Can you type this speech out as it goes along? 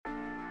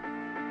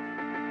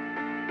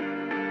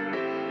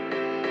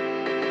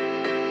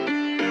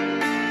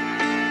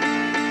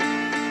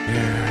Here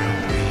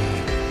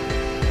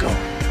we go.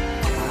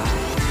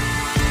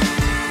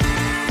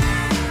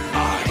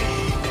 I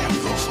am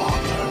the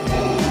Father.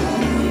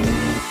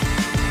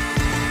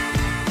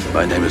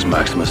 My name is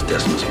Maximus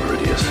Decimus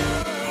Meridius.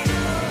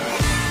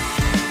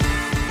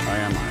 I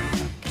am Iron Man.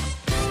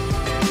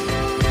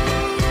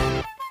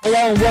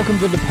 Hello and welcome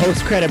to the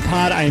Post Credit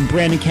Pod. I am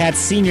Brandon Katz,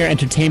 senior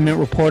entertainment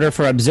reporter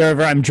for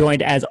Observer. I'm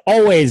joined, as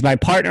always, by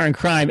partner in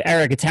crime,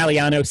 Eric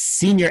Italiano,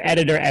 senior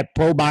editor at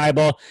Bro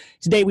Bible.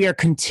 Today we are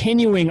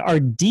continuing our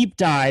deep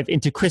dive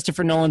into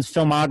Christopher Nolan's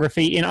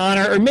filmography in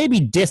honor or maybe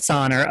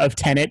dishonor of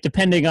Tenet,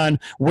 depending on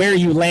where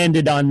you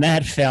landed on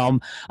that film.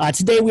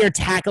 Today we are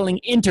tackling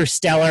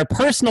Interstellar,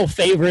 personal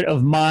favorite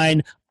of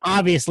mine.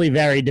 Obviously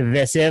very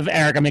divisive.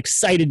 Eric, I'm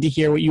excited to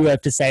hear what you have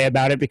to say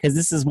about it because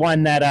this is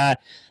one that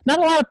not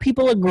a lot of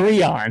people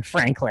agree on,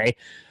 frankly.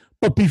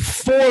 But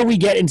before we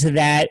get into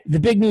that,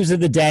 the big news of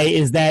the day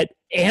is that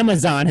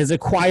Amazon has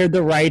acquired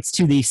the rights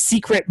to the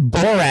secret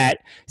Borat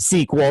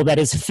sequel that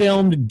is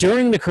filmed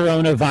during the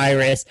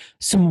coronavirus.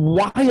 Some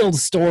wild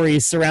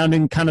stories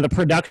surrounding kind of the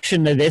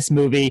production of this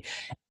movie.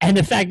 And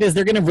the fact is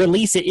they're going to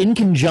release it in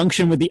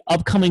conjunction with the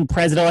upcoming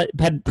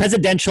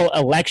presidential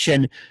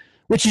election,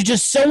 which is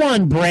just so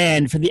on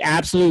brand for the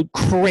absolute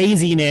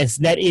craziness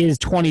that is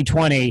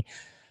 2020.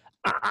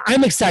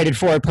 I'm excited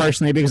for it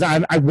personally because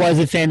I was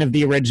a fan of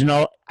the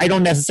original. I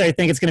don't necessarily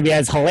think it's going to be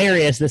as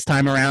hilarious this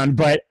time around,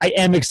 but I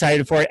am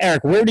excited for it.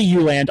 Eric, where do you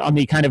land on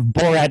the kind of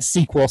Borat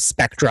sequel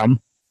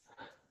spectrum?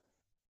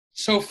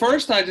 So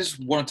first, I just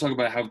want to talk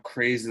about how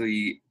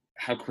crazy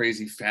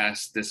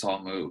fast this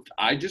all moved.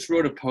 I just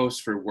wrote a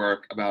post for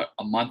work about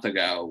a month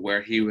ago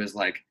where he was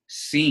like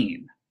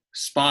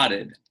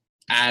spotted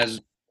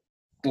as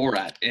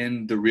Borat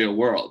in the real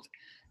world.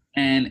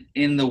 And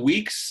in the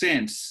weeks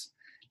since,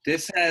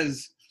 this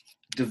has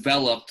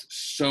developed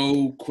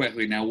so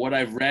quickly. Now, what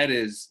I've read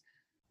is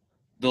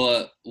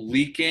the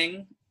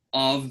leaking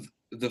of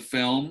the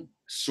film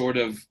sort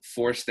of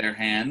forced their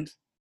hand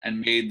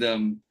and made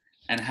them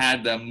and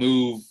had them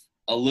move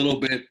a little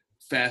bit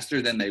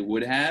faster than they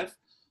would have.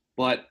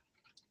 But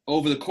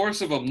over the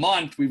course of a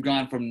month, we've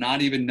gone from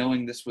not even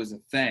knowing this was a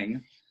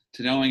thing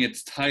to knowing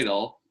its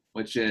title,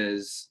 which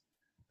is...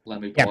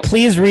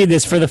 Please read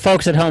this for the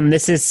folks at home.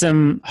 This is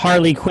some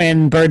Harley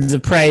Quinn, Birds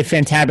of Prey,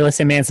 Fantabulous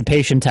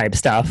Emancipation type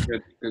stuff.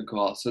 Good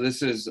call. So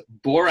this is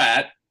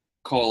Borat,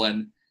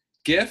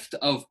 gift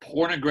of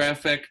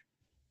pornographic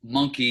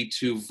monkey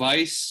to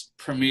Vice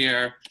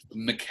Premier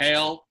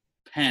Mikhail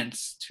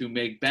Pence to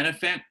make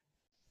benefit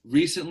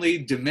recently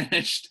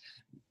diminished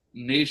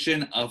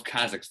nation of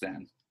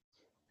Kazakhstan.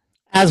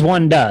 As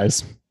one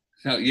does.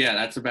 So yeah,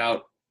 that's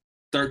about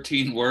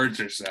 13 words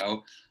or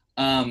so.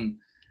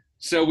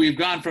 So we've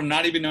gone from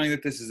not even knowing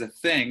that this is a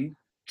thing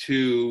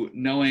to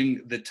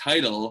knowing the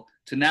title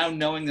to now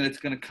knowing that it's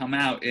going to come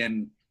out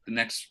in the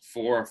next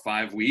 4 or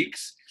 5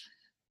 weeks.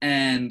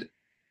 And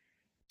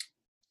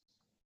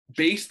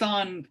based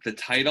on the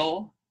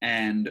title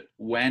and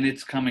when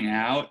it's coming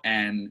out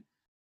and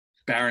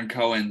Baron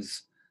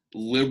Cohen's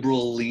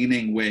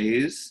liberal-leaning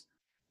ways,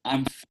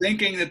 I'm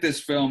thinking that this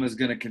film is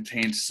going to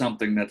contain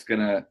something that's going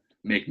to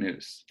make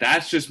news.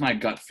 That's just my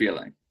gut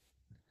feeling.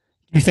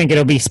 You think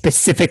it'll be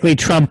specifically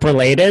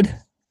Trump-related?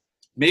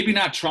 Maybe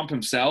not Trump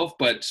himself,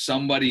 but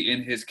somebody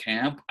in his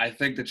camp. I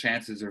think the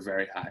chances are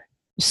very high.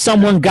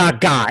 Someone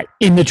got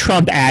in the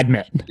Trump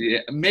admin. Yeah,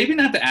 maybe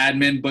not the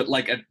admin, but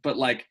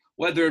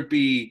whether it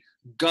be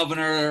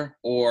governor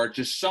or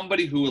just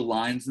somebody who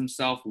aligns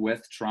himself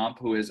with Trump,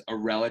 who is a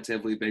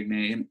relatively big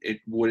name. It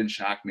wouldn't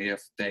shock me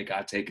if they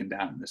got taken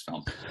down in this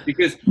film.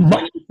 Because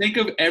when you think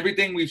of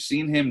everything we've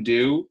seen him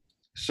do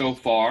so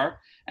far,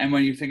 and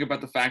when you think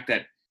about the fact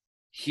that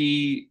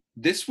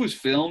this was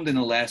filmed in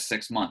the last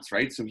 6 months,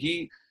 right? So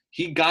he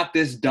got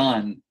this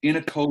done in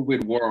a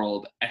COVID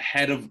world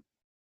ahead of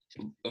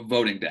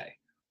voting day,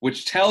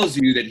 which tells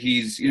you that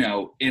he's, in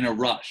a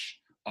rush.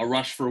 A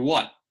rush for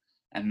what?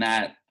 And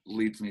that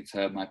leads me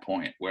to my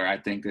point where I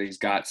think that he's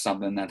got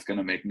something that's going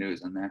to make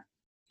news in there.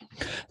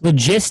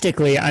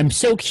 Logistically, I'm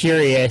so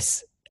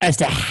curious as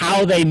to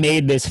how they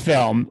made this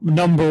film.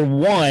 Number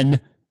one,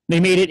 they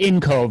made it in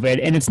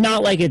COVID, and it's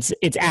not like it's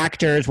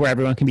actors where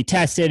everyone can be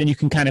tested and you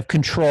can kind of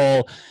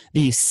control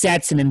these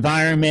sets and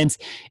environments.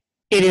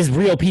 It is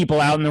real people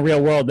out in the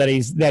real world that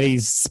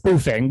he's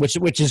spoofing,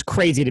 which is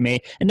crazy to me.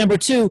 And number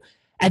two,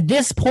 at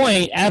this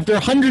point, after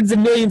hundreds of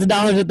millions of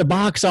dollars at the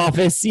box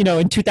office,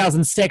 in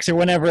 2006 or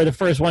whenever the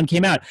first one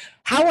came out,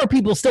 how are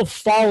people still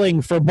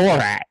falling for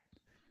Borat?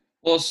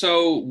 Well,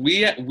 so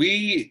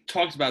we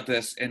talked about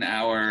this in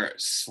our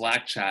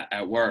Slack chat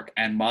at work,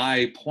 and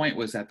my point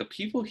was that the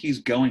people he's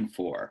going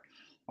for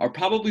are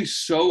probably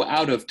so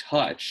out of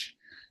touch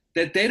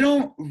that they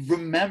don't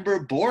remember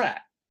Borat.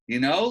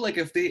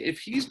 If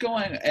he's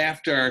going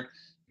after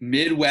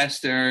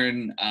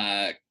Midwestern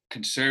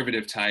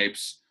conservative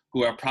types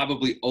who are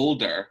probably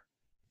older,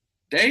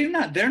 they're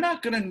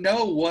not going to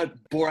know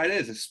what Borat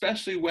is,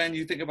 especially when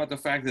you think about the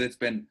fact that it's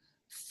been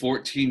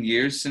 14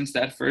 years since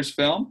that first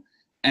film.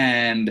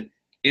 And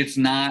it's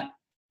not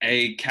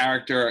a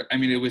character. I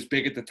mean, it was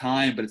big at the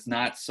time, but it's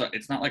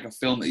not like a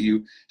film that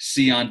you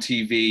see on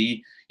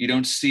TV. You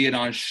don't see it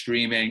on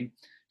streaming.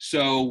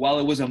 So while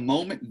it was a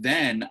moment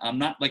then, I'm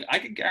not like, I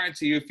can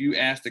guarantee you if you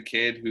asked a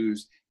kid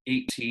who's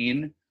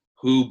 18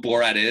 who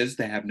Borat is,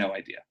 they have no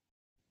idea.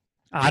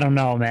 I don't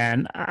know,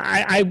 man.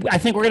 I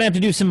think we're gonna have to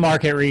do some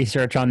market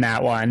research on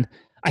that one.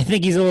 I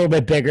think he's a little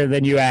bit bigger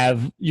than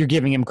you're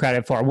giving him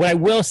credit for. What I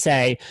will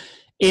say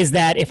is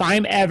that if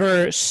I'm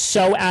ever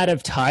so out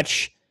of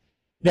touch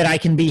that I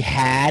can be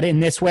had in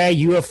this way,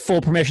 you have full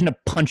permission to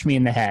punch me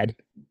in the head.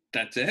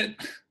 That's it?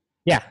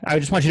 Yeah, I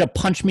just want you to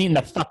punch me in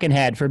the fucking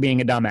head for being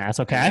a dumbass,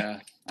 okay? Yeah.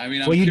 I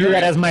mean, will you do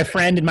that as my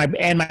friend and my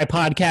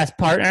podcast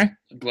partner?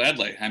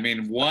 Gladly. I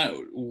mean,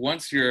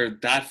 once you're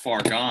that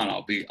far gone,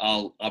 I'll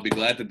be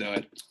glad to do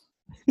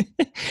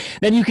it.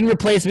 Then you can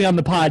replace me on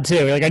the pod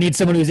too. Like, I need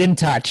someone who's in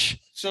touch.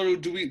 So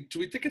do we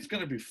think it's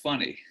going to be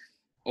funny,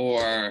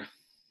 or?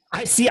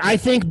 I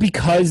think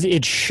because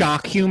it's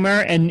shock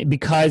humor and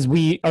because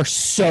we are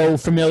so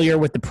familiar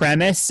with the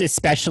premise,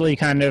 especially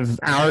kind of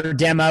our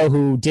demo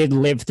who did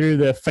live through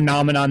the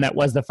phenomenon that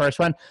was the first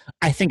one,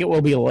 I think it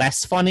will be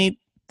less funny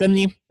than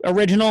the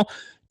original.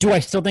 Do I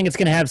still think it's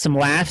going to have some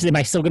laughs? Am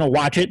I still going to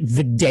watch it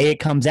the day it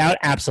comes out?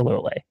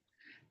 Absolutely.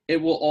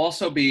 It will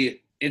also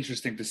be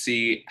interesting to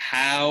see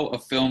how a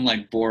film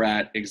like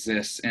Borat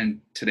exists in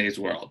today's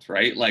world,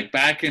 right? Like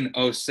back in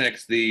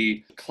 2006,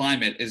 the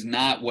climate is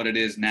not what it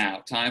is now.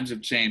 Times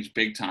have changed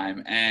big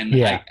time. And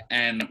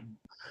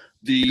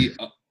the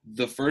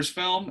first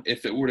film,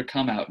 if it were to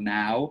come out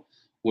now,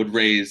 would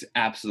raise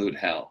absolute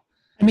hell.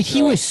 I mean,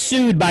 he was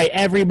sued by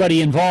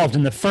everybody involved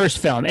in the first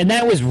film, and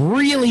that was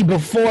really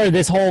before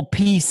this whole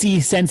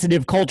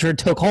PC-sensitive culture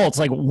took hold. It's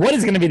like, what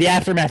is going to be the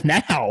aftermath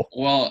now?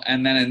 Well,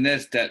 and then in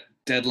this, that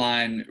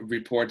Deadline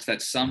reports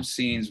that some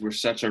scenes were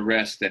such a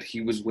risk that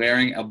he was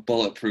wearing a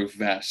bulletproof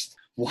vest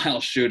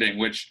while shooting,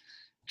 which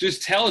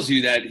just tells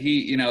you that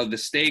the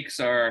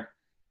stakes are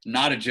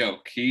not a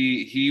joke.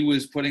 He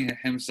was putting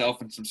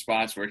himself in some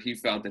spots where he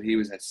felt that he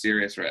was at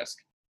serious risk.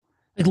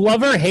 Like,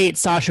 love or hate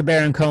Sacha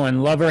Baron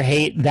Cohen, love or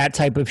hate that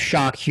type of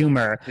shock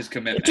humor. His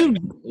commitment.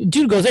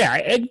 Dude goes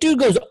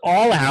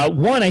all out.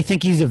 One, I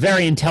think he's a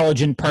very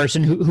intelligent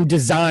person who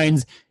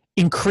designs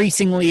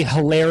increasingly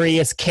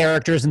hilarious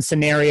characters and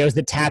scenarios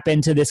that tap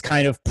into this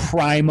kind of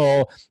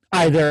primal,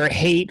 either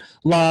hate,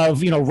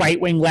 love,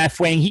 right wing, left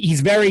wing.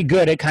 He's very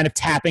good at kind of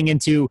tapping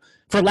into,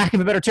 for lack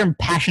of a better term,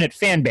 passionate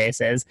fan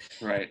bases.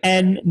 Right.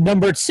 And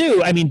number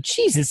two, I mean,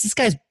 Jesus, this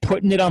guy's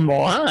putting it on the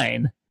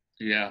line.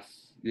 Yeah.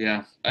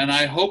 Yeah. And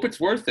I hope it's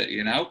worth it,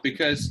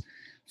 because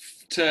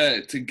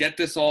to get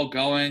this all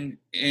going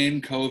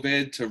in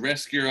COVID, to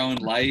risk your own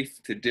life,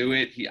 to do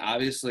it, he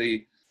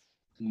obviously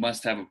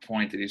must have a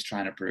point that he's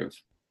trying to prove.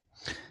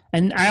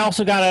 And I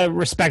also got to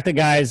respect the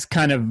guy's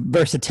kind of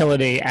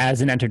versatility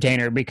as an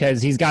entertainer,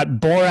 because he's got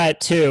Borat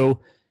 2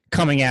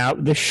 coming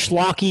out, the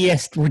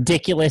schlockiest,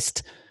 ridiculous,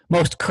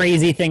 most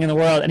crazy thing in the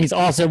world. And he's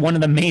also one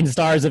of the main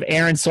stars of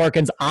Aaron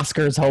Sorkin's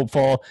Oscars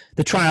hopeful,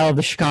 The Trial of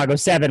the Chicago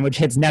 7, which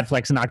hits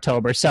Netflix in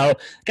October. So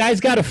guy's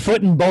got a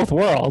foot in both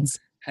worlds.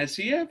 Has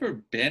he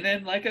ever been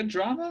in like a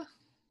drama?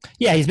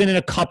 Yeah, he's been in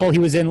a couple. He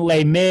was in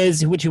Les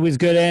Mis, which he was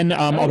good in,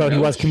 although he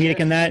was comedic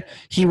in that.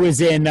 He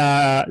was in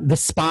The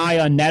Spy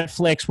on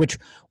Netflix, which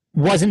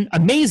wasn't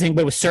amazing,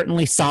 but was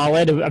certainly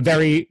solid. A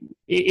very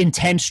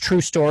intense true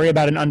story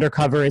about an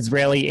undercover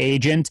Israeli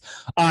agent.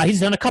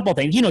 He's done a couple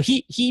things.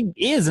 He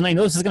is, and I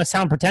know this is going to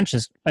sound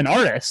pretentious, an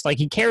artist. Like,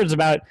 he cares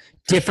about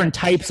different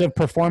types of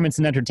performance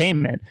and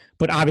entertainment,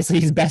 but obviously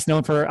he's best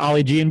known for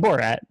Ali G and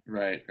Borat.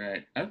 Right.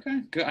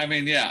 Okay, good. I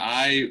mean, yeah,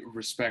 I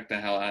respect the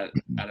hell out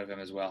of him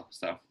as well.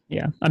 So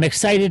yeah, I'm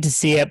excited to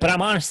see it, but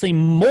I'm honestly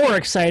more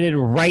excited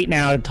right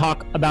now to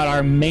talk about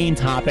our main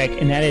topic,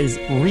 and that is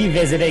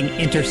revisiting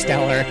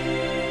Interstellar.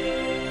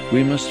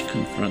 We must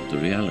confront the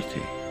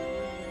reality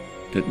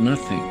that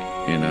nothing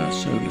in our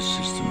solar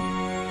system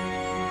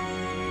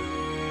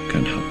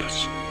can help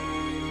us.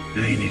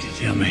 Now you need to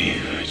tell me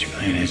what your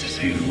plan is to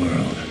save the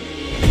world.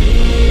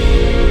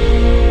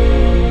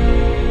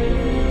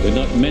 We're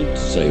not meant to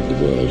save the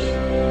world.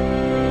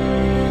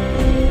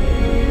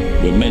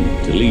 We're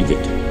meant to leave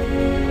it.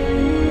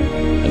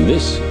 And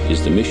this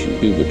is the mission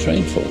we were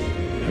trained for.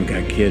 I've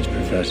got kids,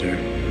 Professor.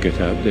 Get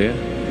out there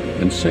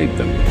and save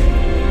them. I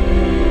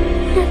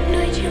have no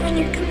idea when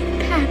you're coming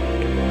back.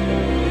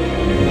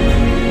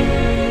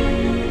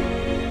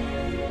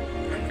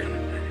 I'm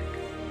coming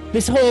back.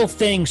 This whole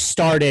thing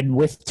started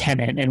with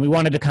Tenet, and we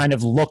wanted to kind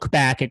of look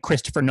back at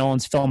Christopher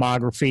Nolan's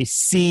filmography,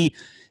 see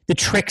the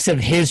tricks of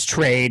his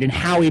trade and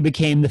how he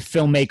became the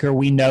filmmaker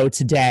we know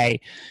today.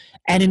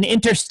 And in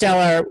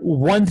Interstellar,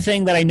 one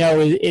thing that I know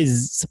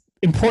is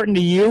important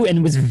to you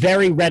and was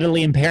very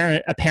readily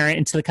apparent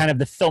into the kind of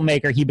the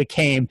filmmaker he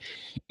became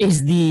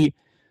is the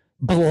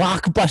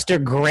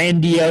blockbuster,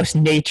 grandiose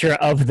nature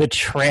of the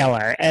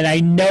trailer. And I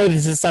know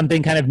this is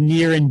something kind of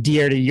near and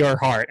dear to your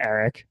heart,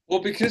 Eric.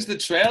 Well, because the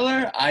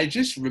trailer, I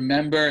just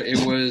remember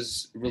it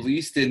was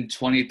released in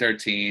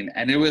 2013,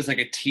 and it was like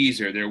a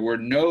teaser. There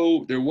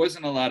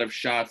wasn't a lot of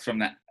shots from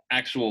the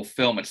actual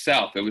film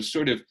itself. It was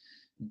sort of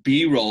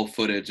B-roll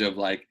footage of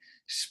like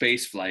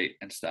space flight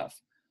and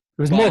stuff.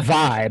 It was more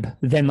vibe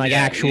than like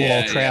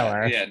actual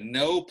trailer. Yeah,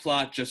 no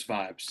plot, just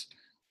vibes.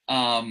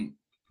 And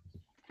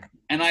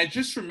I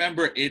just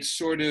remember it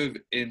sort of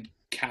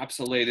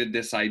encapsulated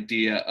this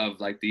idea of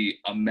like the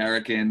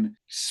American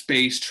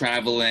space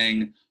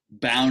traveling,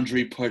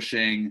 boundary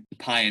pushing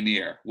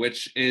pioneer,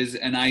 which is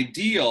an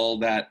ideal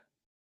that,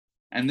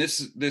 and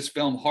this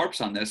film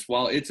harps on this,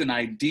 while it's an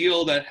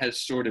ideal that has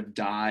sort of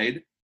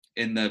died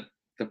in the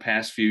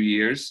past few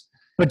years.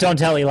 But don't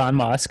tell Elon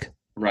Musk.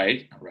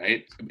 Right.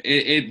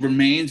 It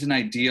remains an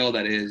ideal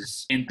that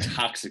is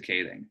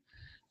intoxicating.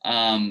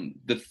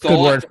 Good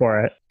word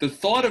for it. The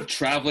thought of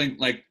traveling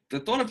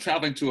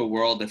to a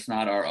world that's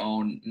not our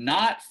own,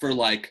 not for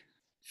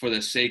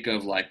the sake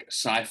of like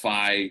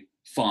sci-fi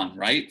fun,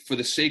 right? For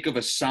the sake of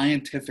a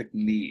scientific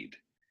need,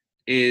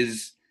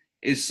 is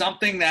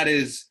something that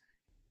is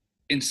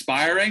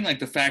inspiring. Like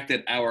the fact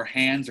that our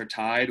hands are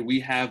tied, we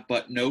have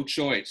but no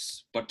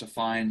choice but to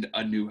find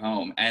a new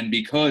home. And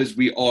because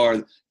we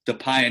are the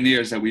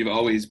pioneers that we've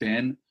always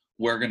been,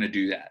 we're going to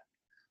do that.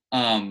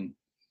 And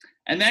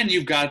then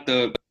you've got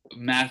the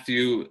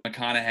Matthew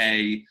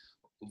McConaughey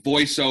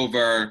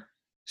voiceover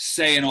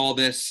saying all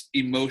this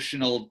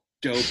emotional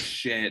dope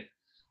shit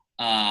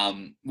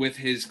with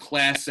his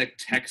classic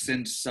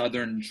Texan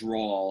Southern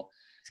drawl.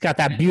 He's got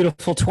that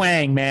beautiful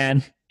twang,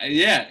 man.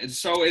 Yeah,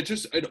 so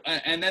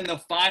and then the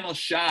final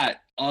shot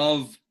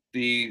of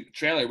the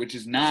trailer, which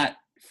is not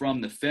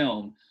from the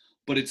film,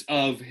 but it's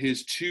of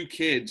his two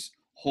kids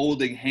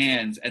holding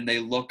hands, and they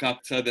look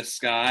up to the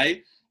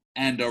sky,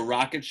 and a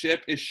rocket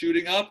ship is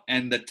shooting up,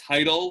 and the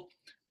title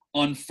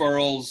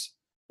unfurls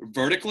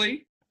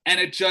vertically, and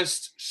it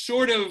just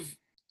sort of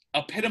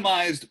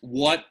epitomized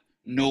what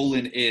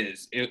Nolan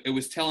is. It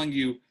was telling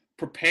you,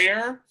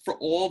 prepare for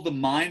all the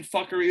mind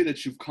fuckery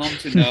that you've come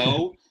to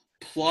know,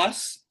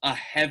 plus a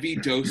heavy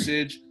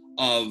dosage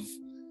of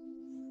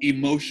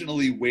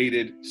emotionally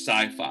weighted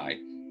sci-fi.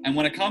 And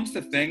when it comes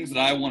to things that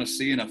I want to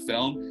see in a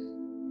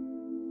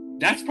film,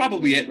 that's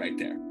probably it right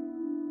there.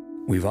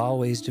 We've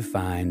always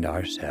defined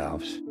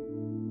ourselves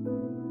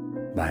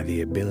by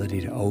the ability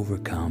to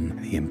overcome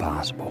the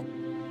impossible.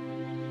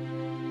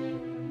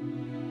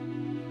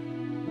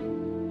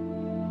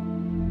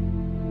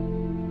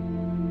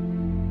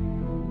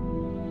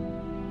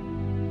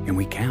 And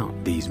we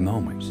count these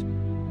moments.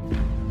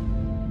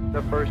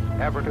 The first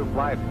ever to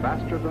fly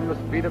faster than the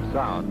speed of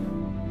sound.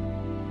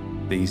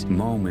 These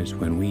moments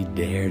when we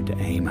dared to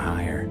aim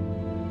higher,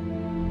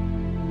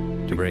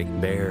 to break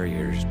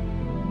barriers,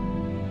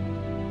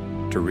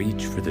 to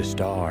reach for the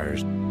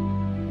stars.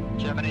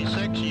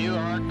 76, you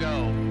are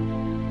go.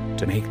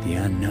 To make the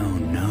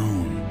unknown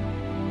known.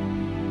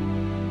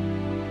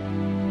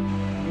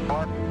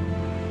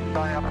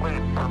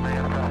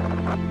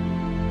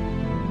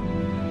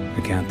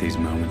 We count these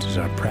moments as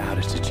our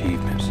proudest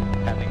achievements.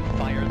 Having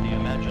fired the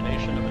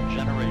imagination of a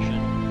generation.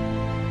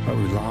 But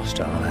we lost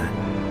all that.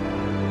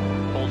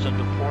 Pulls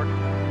into port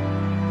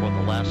for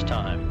the last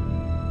time.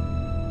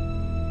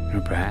 Or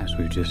perhaps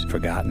we've just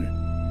forgotten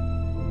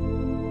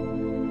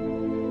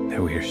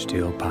that we are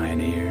still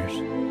pioneers,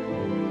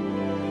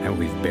 that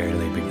we've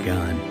barely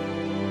begun,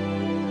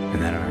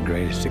 and that our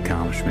greatest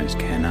accomplishments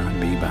cannot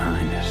be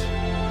behind us,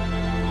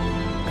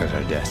 because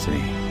our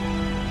destiny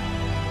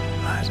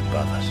lies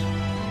above us.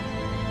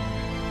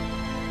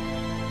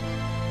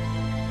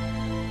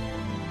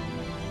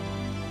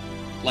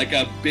 Like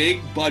a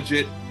big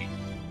budget,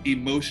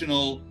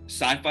 emotional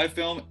sci-fi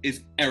film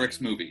is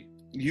Eric's movie.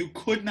 You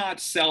could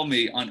not sell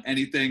me on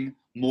anything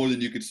more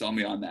than you could sell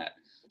me on that.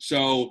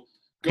 So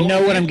I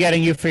know what I'm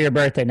getting you for your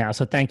birthday now,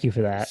 so thank you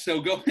for that. So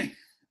going,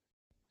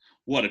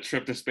 what, a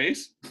trip to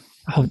space?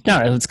 Oh,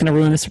 no, it's going to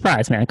ruin the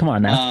surprise, man. Come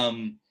on now.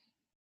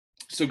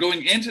 So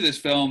going into this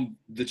film,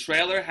 the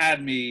trailer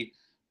had me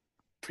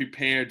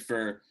prepared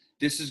for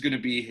this is going to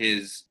be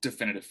his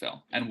definitive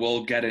film. And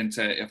we'll get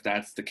into if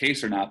that's the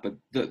case or not, but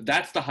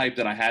that's the hype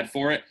that I had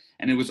for it.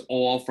 And it was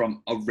all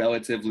from a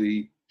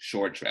relatively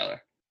short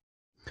trailer.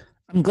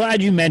 I'm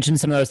glad you mentioned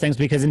some of those things,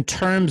 because in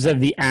terms of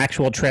the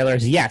actual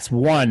trailers, yes,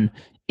 one,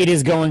 it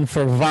is going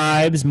for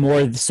vibes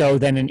more so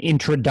than an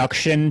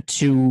introduction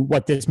to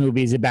what this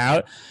movie is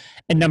about.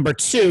 And number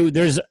two,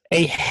 there's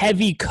a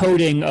heavy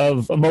coating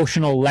of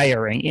emotional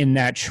layering in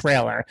that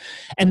trailer.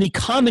 And the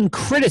common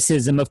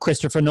criticism of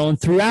Christopher Nolan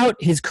throughout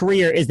his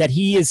career is that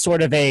he is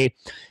sort of a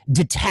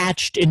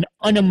detached and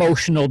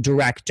unemotional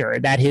director,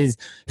 that his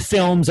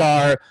films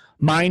are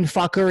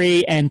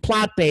mindfuckery and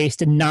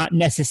plot-based and not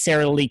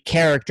necessarily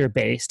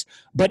character-based.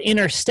 But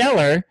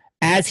Interstellar,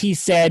 as he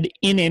said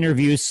in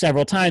interviews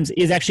several times,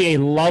 is actually a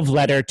love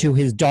letter to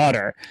his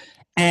daughter.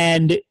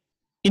 And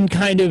in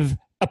kind of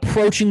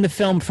approaching the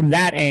film from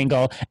that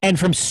angle and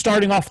from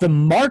starting off the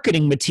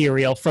marketing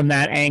material from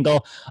that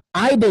angle,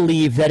 I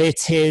believe that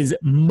it's his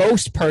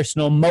most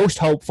personal, most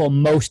hopeful,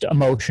 most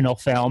emotional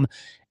film.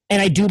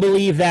 And I do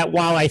believe that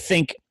while I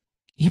think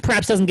he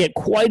perhaps doesn't get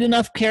quite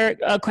enough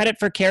credit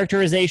for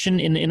characterization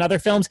in other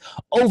films.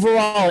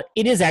 Overall,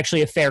 it is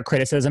actually a fair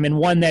criticism and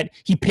one that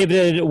he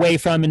pivoted away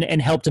from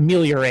and helped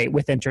ameliorate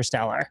with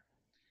Interstellar.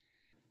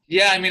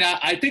 Yeah, I mean,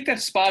 I think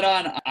that's spot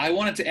on. I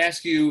wanted to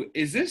ask you,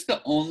 is this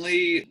the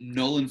only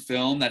Nolan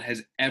film that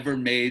has ever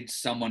made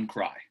someone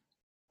cry?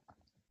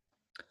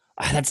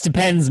 That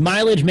depends.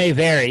 Mileage may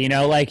vary,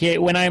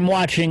 when I'm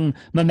watching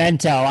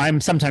Memento, I'm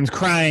sometimes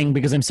crying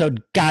because I'm so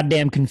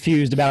goddamn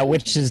confused about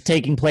which is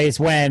taking place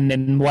when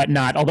and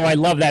whatnot, although I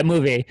love that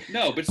movie.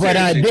 No, but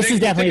this is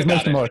definitely his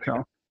most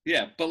emotional.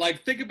 Yeah, but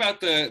think about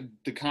the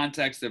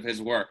context of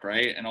his work,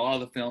 right? And all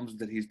the films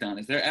that he's done.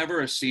 Is there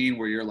ever a scene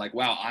where you're like,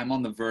 wow, I'm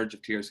on the verge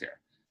of tears here?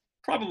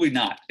 Probably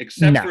not,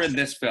 except for in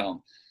this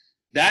film.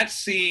 That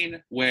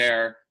scene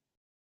where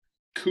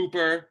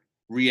Cooper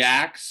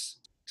reacts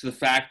to the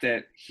fact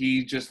that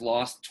he just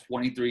lost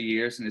 23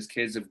 years and his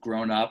kids have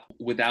grown up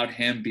without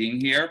him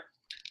being here.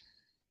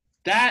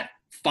 That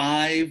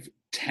 5-10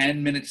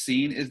 minute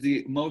scene is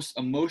the most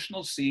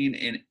emotional scene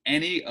in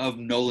any of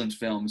Nolan's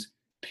films,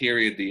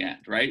 period, the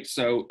end, right?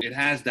 So it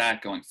has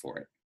that going for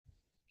it.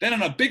 Then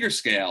on a bigger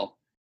scale,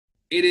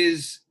 it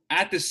is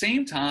at the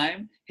same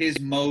time his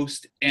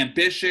most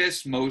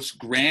ambitious, most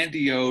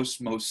grandiose,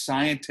 most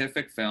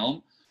scientific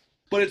film,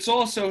 but it's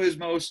also his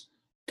most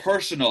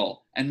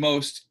personal and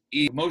most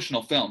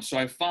emotional film. So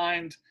I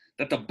find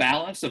that the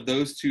balance of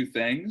those two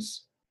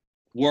things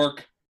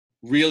work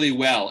really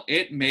well.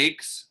 It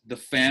makes the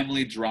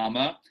family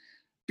drama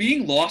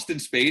being lost in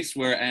space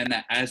where,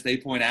 and as they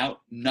point out,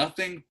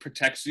 nothing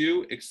protects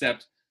you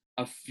except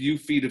a few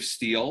feet of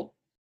steel.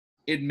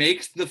 It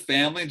makes the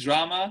family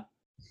drama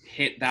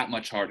hit that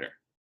much harder.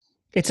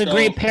 It's a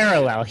great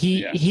parallel.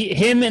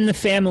 Him and the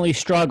family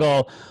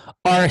struggle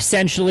are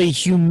essentially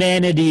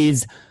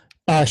humanity's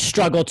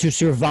struggle to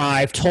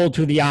survive, told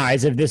through the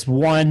eyes of this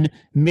one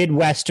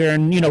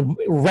Midwestern,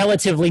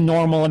 relatively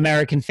normal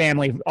American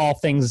family, all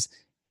things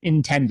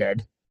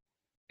intended.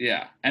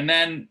 Yeah. And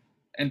then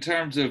in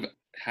terms of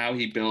how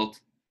he built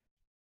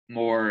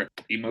more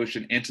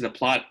emotion into the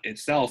plot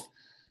itself,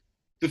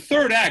 the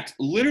third act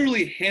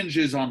literally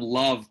hinges on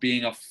love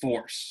being a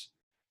force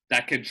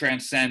that can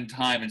transcend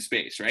time and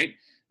space, right?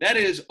 That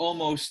is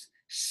almost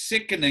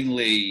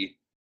sickeningly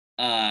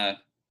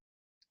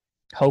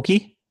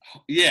hokey.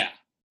 Yeah,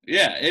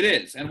 it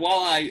is. And while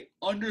I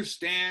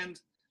understand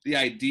the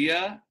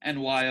idea,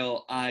 and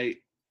while I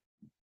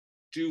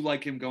do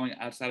like him going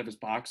outside of his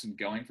box and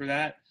going for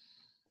that,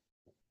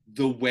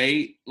 the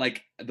way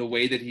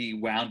that he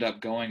wound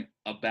up going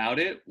about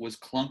it was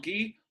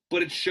clunky,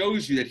 but it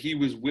shows you that he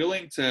was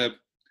willing to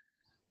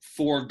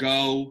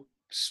forego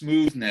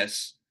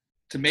smoothness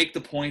to make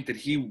the point that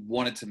he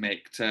wanted to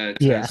make, to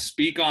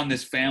speak on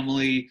this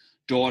family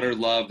daughter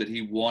love that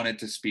he wanted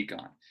to speak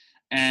on.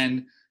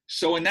 And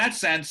so in that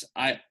sense,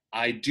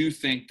 I do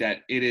think that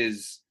it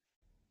is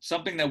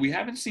something that we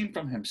haven't seen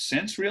from him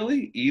since,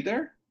 really,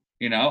 either.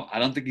 I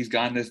don't think he's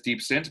gone this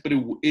deep since, but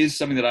it is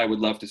something that I would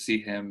love to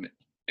see him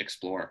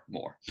explore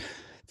more.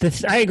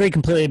 I agree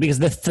completely, because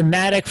the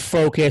thematic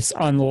focus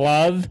on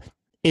love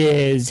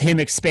is him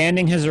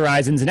expanding his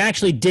horizons and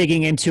actually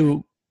digging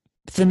into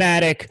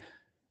thematic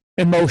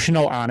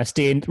emotional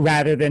honesty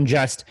rather than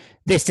just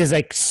this is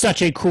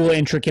such a cool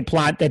intricate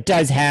plot that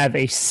does have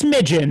a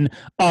smidgen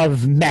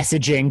of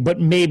messaging but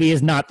maybe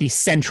is not the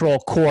central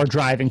core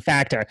driving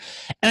factor.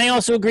 And I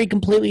also agree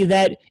completely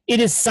that it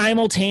is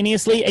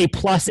simultaneously a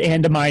plus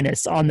and a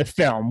minus on the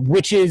film,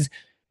 which is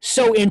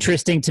so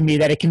interesting to me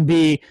that it can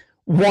be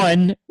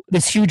one,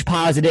 this huge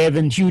positive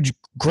and huge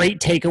great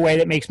takeaway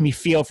that makes me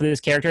feel for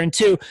this character, and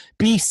two,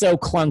 be so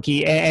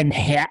clunky and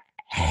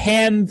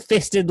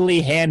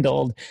ham-fistedly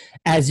handled,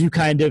 as you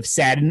kind of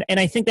said. And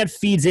I think that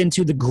feeds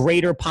into the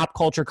greater pop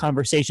culture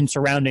conversation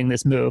surrounding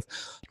this move.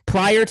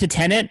 Prior to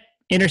Tenet,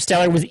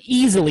 Interstellar was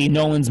easily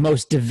Nolan's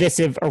most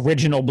divisive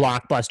original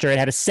blockbuster. It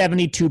had a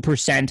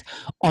 72%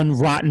 on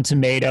Rotten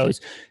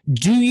Tomatoes.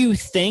 Do you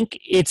think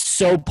it's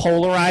so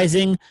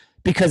polarizing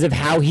because of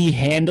how he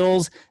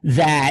handles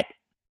that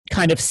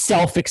kind of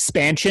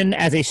self-expansion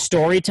as a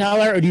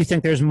storyteller, or do you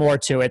think there's more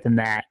to it than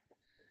that?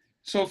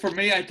 So for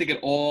me, I think it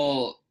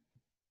all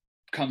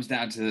comes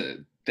down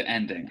to the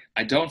ending.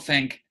 I don't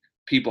think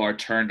people are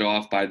turned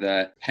off by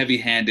the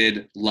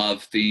heavy-handed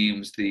love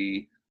themes,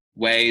 the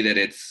way that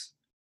it's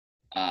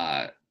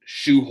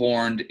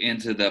shoehorned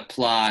into the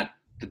plot,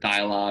 the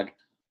dialogue.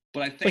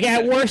 But I think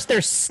at worst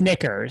they're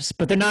snickers,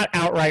 but they're not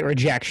outright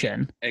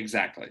rejection.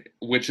 Exactly,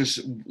 which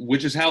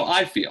is how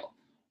I feel.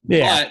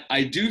 Yeah. But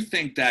I do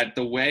think that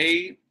the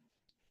way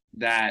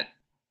that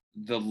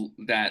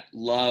that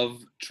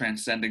love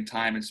transcending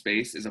time and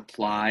space is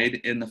applied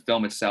in the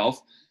film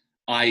itself,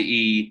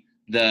 i.e.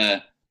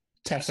 the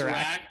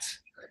Tesseract,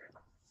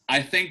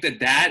 I think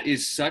that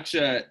is such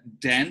a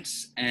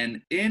dense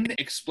and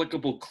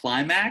inexplicable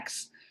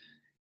climax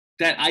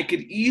that I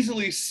could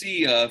easily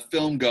see a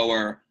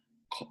filmgoer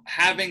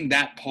having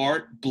that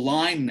part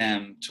blind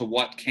them to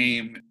what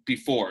came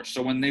before.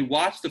 So when they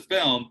watch the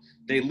film,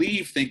 they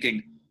leave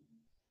thinking,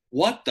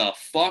 what the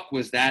fuck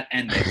was that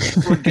ending?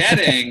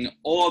 Forgetting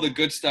all the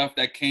good stuff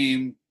that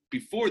came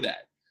before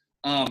that.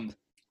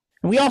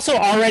 We also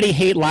already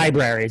hate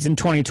libraries in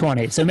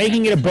 2020, so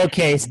making it a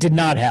bookcase did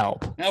not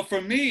help. Now, for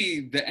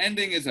me, the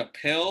ending is a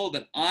pill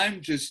that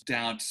I'm just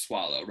down to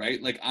swallow, right?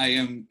 Like, I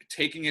am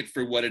taking it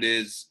for what it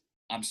is.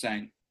 I'm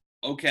saying,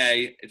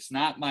 okay, it's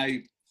not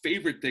my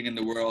favorite thing in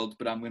the world,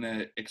 but I'm going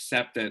to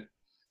accept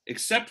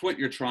what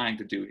you're trying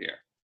to do here,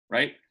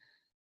 right?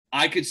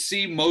 I could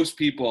see most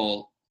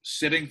people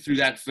sitting through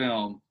that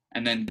film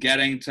and then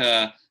getting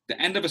to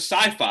the end of a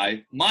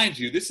sci-fi. Mind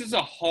you, this is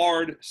a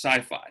hard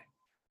sci-fi.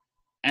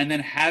 And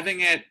then having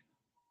it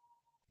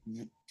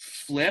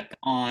flip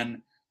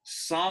on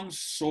some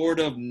sort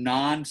of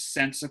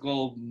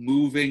nonsensical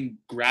moving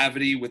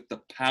gravity with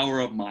the power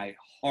of my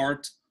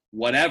heart,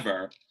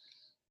 whatever,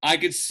 I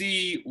could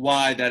see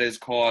why that has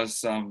caused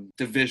some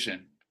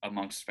division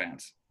amongst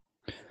fans.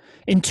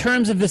 In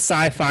terms of the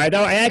sci-fi,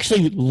 though, I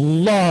actually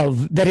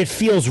love that it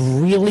feels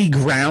really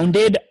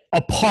grounded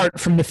apart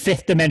from the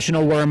fifth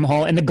dimensional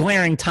wormhole and the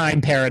glaring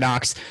time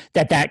paradox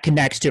that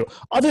connects to.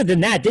 Other than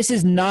that, this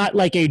is not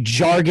like a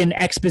jargon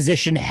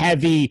exposition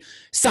heavy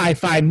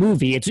sci-fi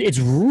movie. It's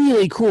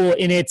really cool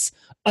in its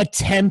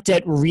attempt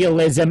at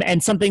realism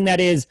and something that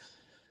is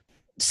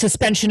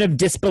suspension of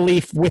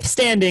disbelief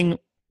withstanding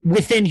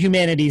within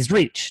humanity's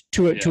reach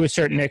to a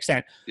certain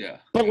extent. Yeah.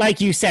 But like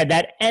you said,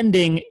 that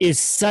ending is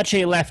such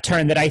a left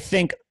turn that I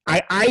think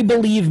I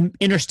believe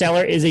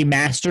Interstellar is a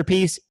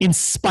masterpiece in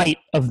spite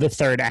of the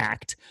third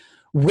act,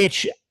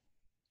 which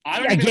I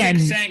don't even think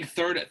saying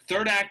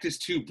third act is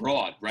too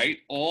broad, right?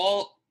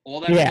 All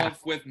that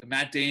stuff with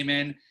Matt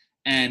Damon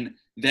and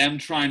them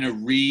trying to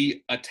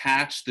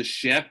reattach the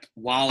ship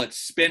while it's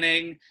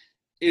spinning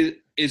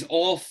is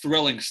all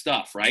thrilling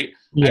stuff, right?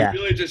 Yeah. I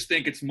really just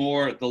think it's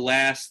more the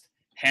last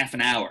half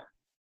an hour.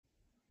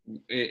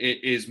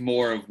 It is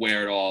more of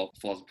where it all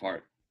falls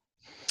apart.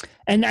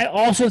 And I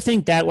also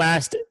think that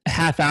last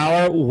half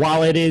hour,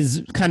 while it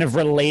is kind of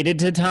related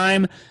to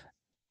time,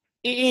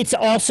 it's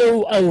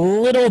also a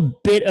little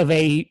bit of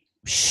a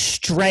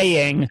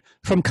straying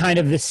from kind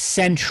of the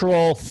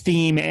central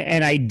theme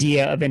and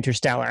idea of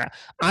Interstellar.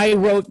 I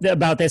wrote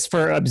about this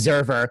for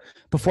Observer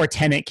before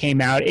Tenet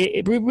came out.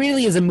 It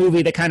really is a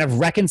movie that kind of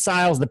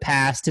reconciles the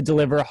past to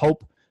deliver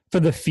hope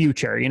for the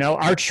future. You know,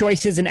 our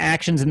choices and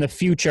actions in the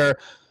future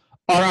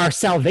are our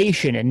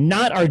salvation and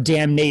not our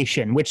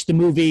damnation, which the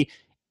movie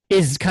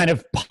is kind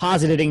of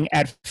positing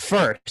at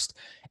first.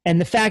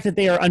 And the fact that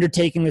they are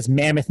undertaking this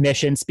mammoth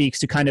mission speaks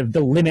to kind of the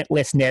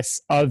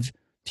limitlessness of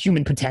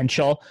human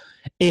potential.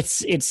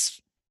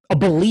 It's a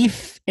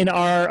belief in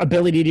our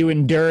ability to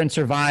endure and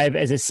survive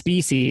as a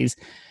species.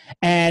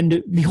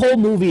 And the whole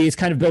movie is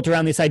kind of built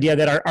around this idea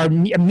that our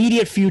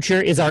immediate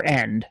future is our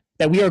end,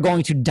 that we are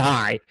going to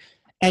die.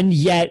 And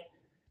yet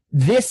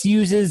this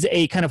uses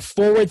a kind of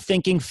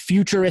forward-thinking,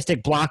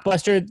 futuristic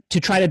blockbuster to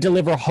try to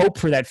deliver hope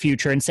for that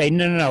future and say,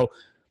 no.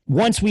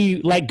 Once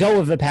we let go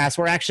of the past,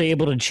 we're actually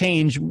able to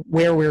change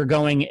where we're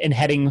going and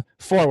heading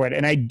forward.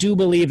 And I do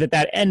believe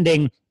that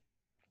ending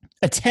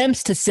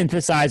attempts to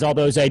synthesize all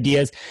those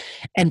ideas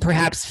and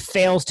perhaps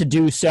fails to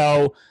do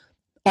so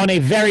on a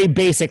very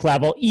basic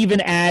level, even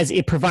as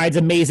it provides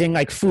amazing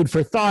like food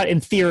for thought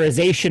and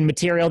theorization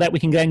material that we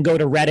can then go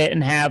to Reddit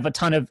and have a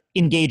ton of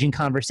engaging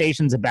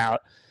conversations about.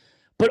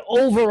 But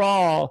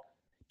overall,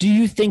 do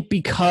you think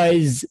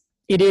because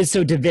it is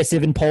so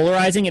divisive and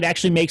polarizing, it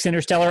actually makes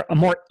Interstellar a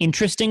more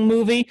interesting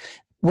movie,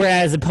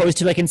 whereas opposed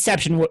to like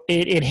Inception,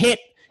 it hit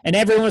and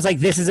everyone was like,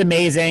 this is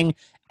amazing,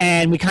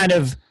 and we kind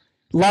of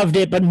loved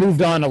it but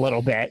moved on a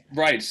little bit?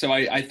 Right. So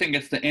I think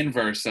it's the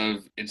inverse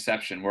of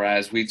Inception,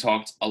 whereas we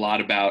talked a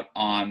lot about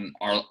on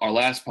our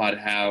last pod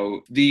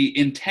how the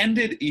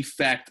intended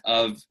effect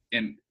of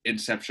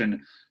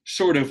Inception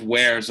sort of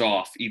wears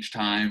off each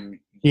time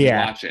you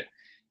watch it.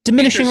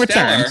 Diminishing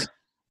returns.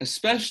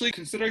 Especially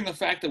considering the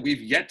fact that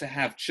we've yet to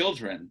have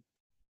children,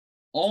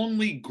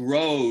 only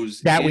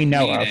grows that we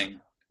know of.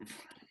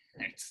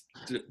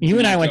 You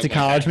and I went to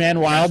college, man.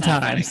 Wild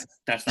times.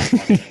 That's not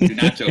funny. Do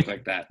not joke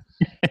like that.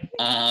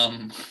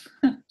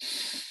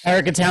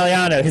 Eric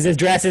Italiano, his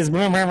address is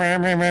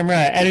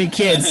any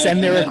kids,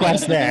 send their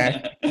request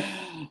there.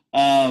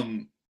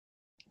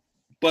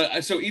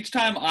 But so each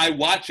time I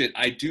watch it,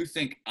 I do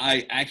think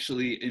I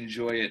actually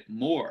enjoy it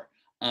more.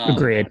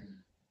 Agreed.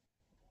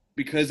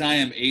 Because I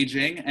am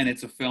aging, and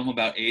it's a film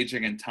about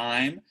aging and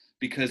time,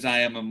 because I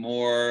am a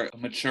more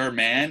mature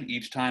man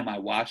each time I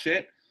watch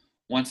it.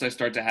 Once I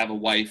start to have a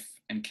wife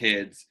and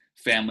kids,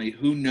 family,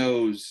 who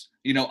knows?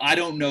 You know, I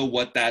don't know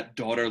what that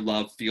daughter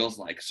love feels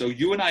like. So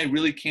you and I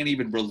really can't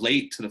even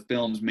relate to the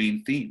film's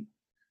main theme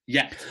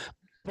yet.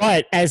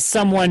 But as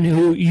someone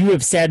who you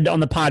have said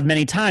on the pod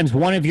many times,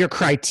 one of your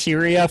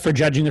criteria for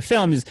judging a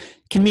film is,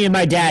 can me and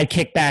my dad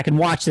kick back and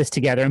watch this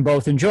together and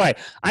both enjoy?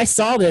 I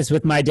saw this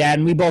with my dad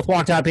and we both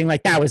walked out being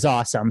like, that was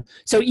awesome.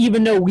 So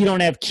even though we don't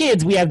have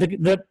kids, we have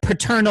the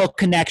paternal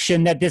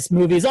connection that this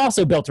movie is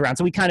also built around.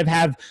 So we kind of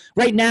have,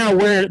 right now,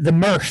 we're the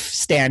Murph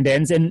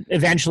stand-ins, and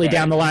eventually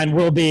down the line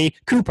will be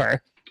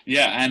Cooper.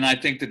 Yeah, and I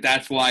think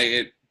that's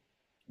why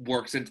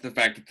works into the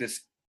fact that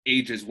this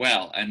ages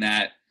well, and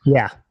that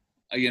Yeah.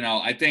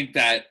 I think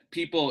that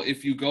people,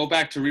 if you go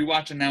back to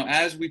rewatch, and now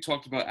as we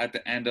talked about at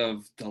the end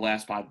of the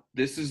last pod,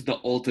 this is the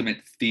ultimate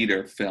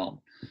theater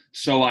film.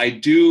 So I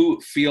do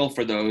feel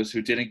for those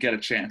who didn't get a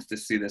chance to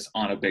see this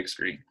on a big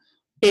screen.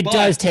 It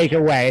does take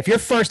away. If your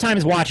first time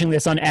is watching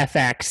this on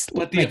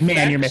FX,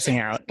 man, you're missing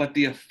out. But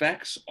the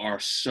effects are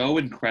so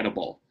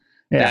incredible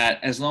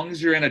that as long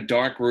as you're in a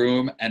dark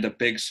room and a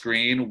big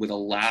screen with a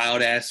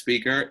loud ass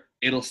speaker,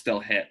 it'll still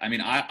hit. I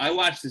mean, I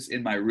watched this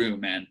in my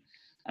room, man.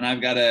 And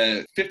I've got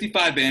a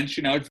 55-inch,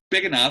 it's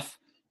big enough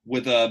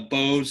with a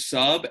Bose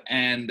sub,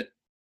 and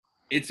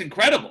it's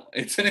incredible.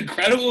 It's an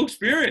incredible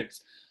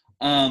experience.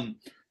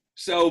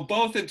 So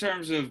both in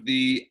terms of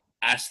the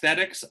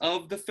aesthetics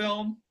of the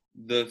film,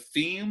 the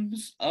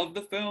themes of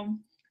the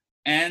film,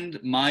 and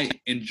my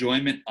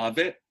enjoyment of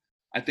it,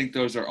 I think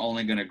those are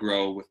only going to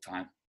grow with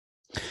time.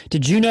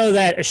 Did you know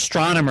that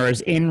astronomers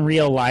in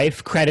real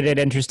life credited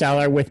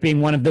Interstellar with being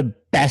one of the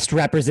best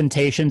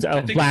representations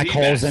of black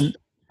holes?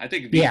 I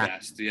think the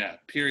best,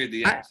 period,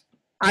 the end.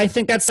 I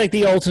think that's like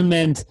the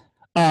ultimate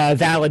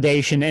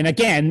validation. And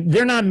again,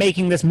 they're not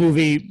making this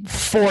movie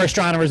for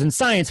astronomers and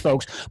science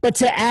folks, but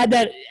to add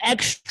that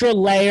extra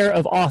layer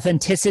of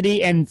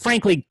authenticity and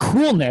frankly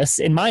coolness,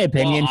 in my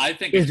opinion, I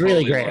think is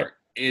really great.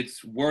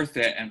 It's worth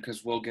it, and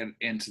because we'll get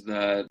into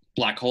the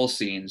black hole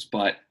scenes,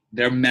 but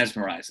they're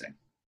mesmerizing,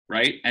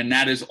 right? And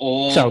that is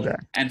all. So good.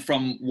 And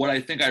from what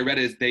I think I read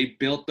is they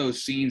built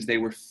those scenes. They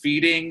were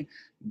feeding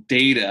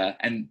data,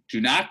 and do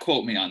not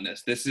quote me on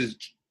this. This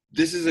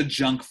is a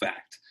junk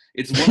fact.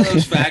 It's one of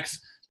those facts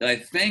that I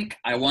think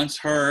I once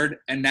heard,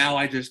 and now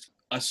I just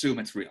assume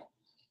it's real.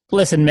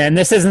 Listen, man,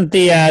 this isn't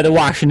the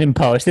Washington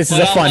Post. This is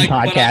a fun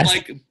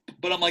podcast.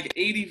 But I'm like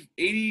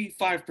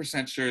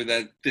 85% sure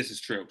that this is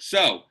true.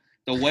 So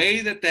the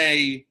way that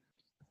they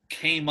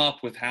came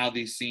up with how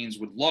these scenes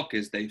would look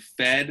is they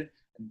fed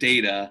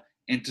data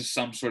into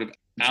some sort of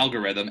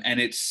algorithm,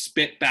 and it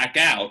spit back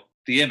out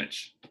the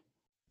image,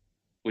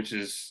 which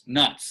is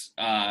nuts.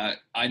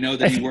 I know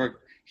that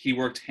he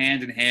worked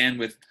hand in hand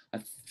with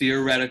a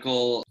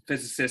theoretical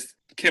physicist,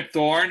 Kip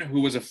Thorne,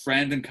 who was a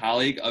friend and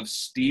colleague of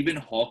Stephen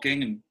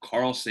Hawking and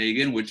Carl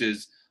Sagan, which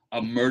is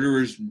a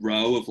murderer's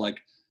row of like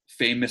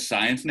famous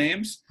science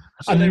names.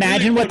 So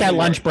imagine what that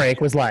lunch break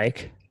was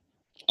like.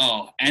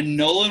 Oh, and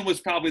Nolan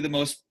was probably the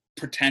most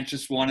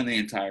pretentious one in the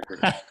entire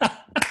group.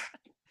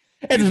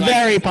 It's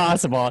very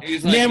possible.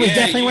 Man was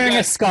definitely wearing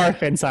a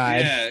scarf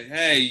inside. Yeah,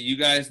 hey, you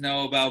guys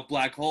know about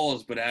black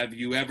holes, but have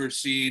you ever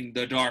seen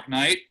The Dark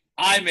Knight?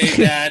 I made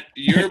that.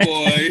 Your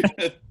boy.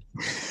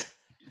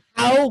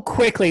 How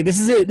quickly, this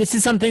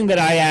is something that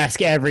I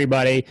ask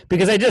everybody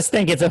because I just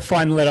think it's a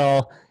fun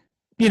little,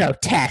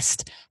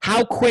 test.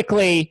 How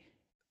quickly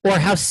or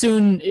how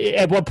soon,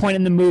 at what point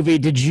in the movie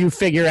did you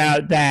figure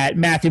out that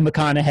Matthew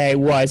McConaughey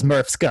was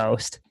Murph's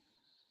ghost?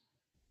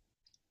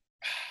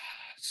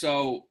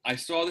 So I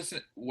saw this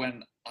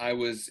when I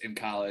was in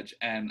college,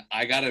 and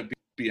I gotta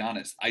be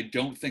honest, I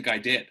don't think I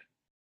did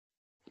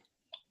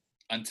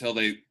until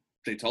they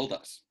told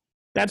us.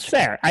 That's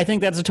fair. I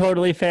think that's a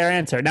totally fair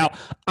answer. Now,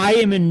 I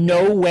am in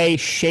no way,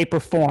 shape, or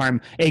form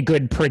a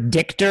good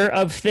predictor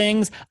of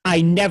things.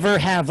 I never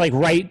have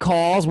right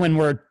calls when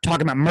we're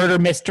talking about murder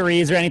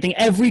mysteries or anything.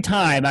 Every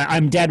time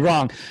I'm dead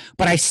wrong.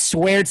 But I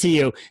swear to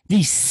you,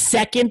 the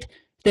second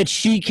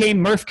that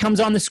Murph comes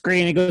on the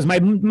screen and goes,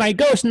 my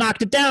ghost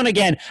knocked it down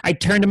again. I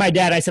turned to my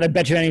dad. I said, I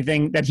bet you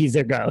anything that he's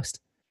their ghost.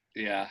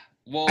 Yeah.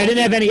 Well, I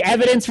didn't have any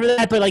evidence for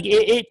that, but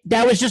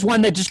that was just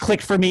one that just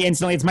clicked for me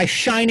instantly. It's my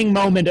shining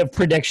moment of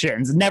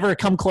predictions. Never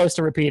come close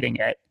to repeating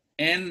it.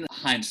 In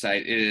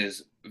hindsight, it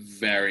is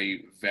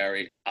very,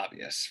 very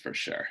obvious for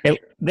sure.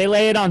 They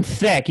lay it on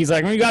thick. He's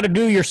like, you got to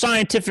do your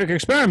scientific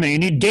experiment. You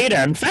need data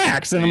and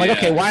facts. And I'm like,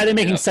 okay, why are they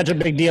making such a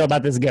big deal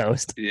about this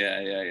ghost?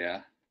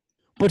 Yeah.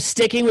 But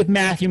sticking with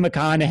Matthew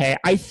McConaughey,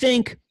 I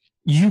think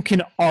you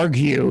can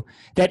argue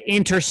that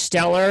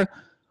Interstellar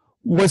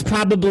was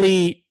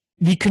probably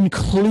the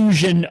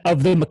conclusion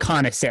of the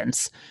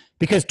McConaissance.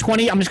 Because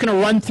I'm just going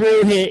to run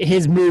through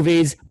his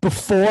movies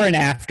before and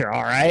after,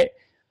 all right?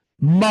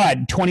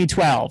 Mud,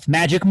 2012.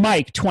 Magic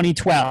Mike,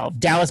 2012.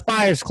 Dallas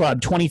Buyers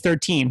Club,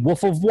 2013.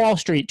 Wolf of Wall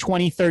Street,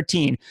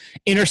 2013.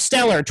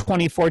 Interstellar,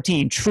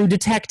 2014. True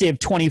Detective,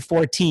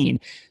 2014.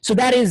 So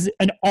that is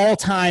an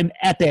all-time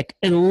epic,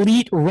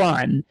 elite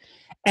run.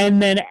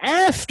 And then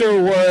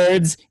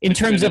afterwards, in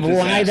terms of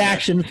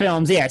live-action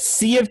films,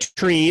 Sea of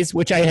Trees,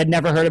 which I had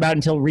never heard about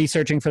until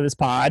researching for this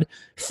pod.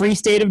 Free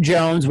State of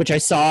Jones, which I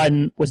saw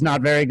and was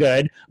not very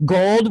good.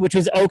 Gold, which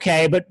was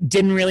okay, but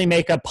didn't really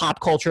make a pop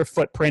culture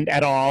footprint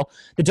at all.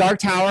 The Dark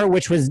Tower,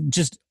 which was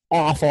just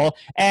awful.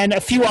 And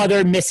a few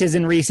other misses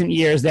in recent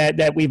years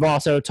that we've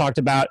also talked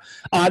about.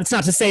 It's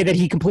not to say that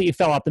he completely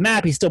fell off the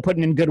map. He's still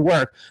putting in good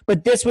work.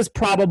 But this was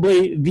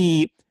probably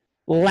the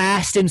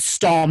last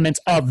installment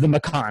of the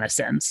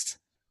McConaissance.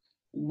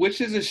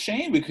 Which is a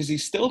shame because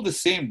he's still the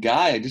same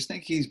guy. I just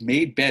think he's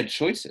made bad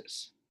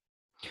choices.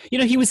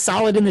 He was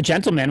solid in The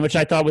Gentleman, which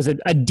I thought was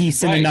a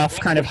decent enough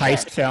kind of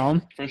heist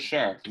film. For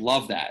sure.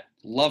 Love that.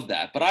 love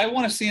that. But I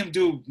want to see him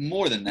do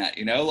more than that,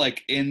 you know?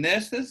 Like in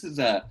this is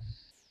a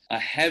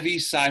heavy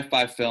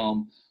sci-fi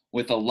film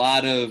with a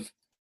lot of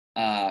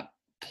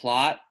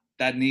plot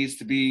that needs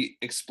to be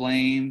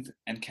explained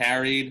and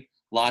carried,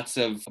 lots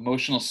of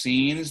emotional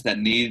scenes that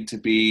need to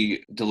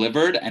be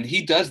delivered, and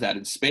he does that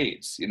in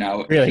spades, you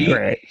know? Really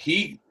great.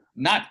 He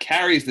not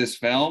carries this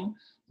film,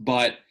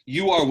 but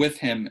you are with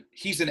him.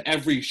 He's in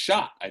every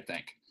shot, I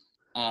think.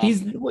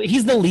 He's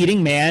the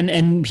leading man,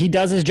 and he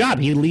does his job.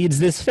 He leads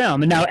this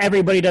film, and now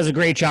everybody does a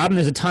great job. And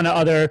there's a ton of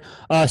other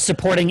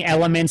supporting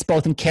elements,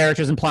 both in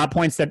characters and plot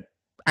points, that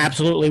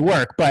absolutely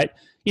work. But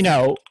you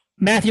know,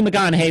 Matthew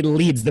McConaughey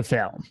leads the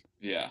film.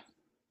 Yeah.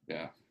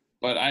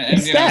 But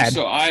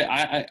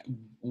I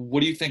what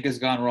do you think has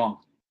gone wrong?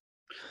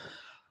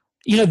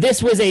 You know,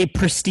 this was a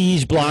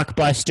prestige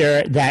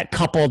blockbuster that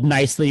coupled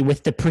nicely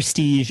with the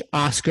prestige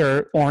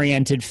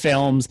Oscar-oriented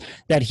films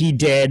that he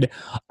did.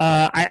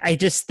 I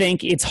just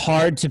think it's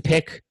hard to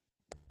pick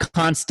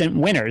constant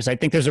winners. I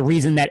think there's a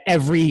reason that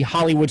every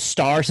Hollywood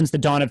star since the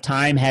dawn of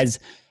time has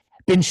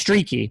been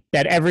streaky,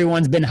 that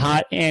everyone's been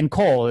hot and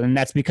cold, and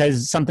that's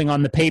because something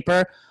on the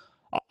paper,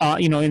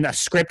 in a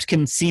script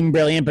can seem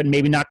brilliant, but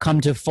maybe not come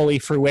to fully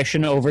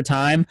fruition over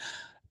time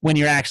when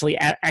you're actually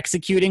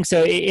executing.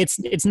 So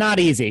it's not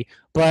easy,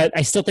 but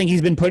I still think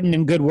he's been putting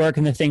in good work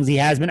in the things he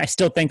has been. I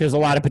still think there's a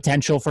lot of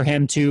potential for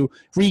him to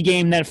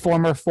regain that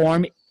former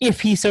form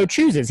if he so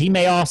chooses. He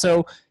may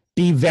also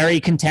be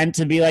very content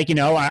to be like,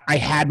 I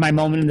had my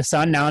moment in the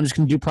sun. Now I'm just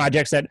going to do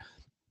projects that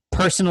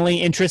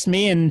personally interest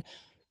me, and,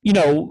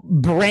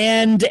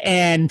 brand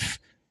and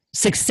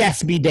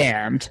success be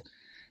damned.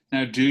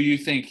 Now, do you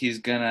think he's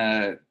going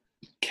to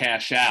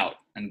cash out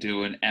and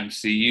do an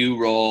MCU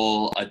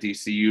role, a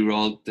DCU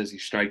role? Does he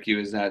strike you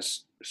as that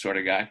sort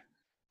of guy?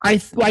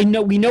 I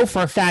know we know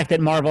for a fact that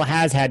Marvel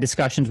has had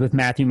discussions with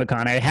Matthew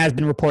McConaughey. It has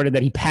been reported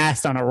that he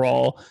passed on a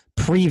role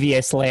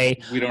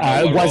previously. We don't know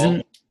what it wasn't.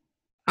 role.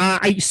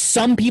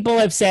 Some people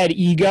have said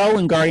Ego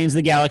in Guardians of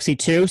the Galaxy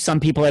 2. Some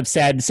people have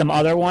said some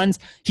other ones.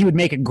 He would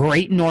make a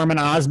great Norman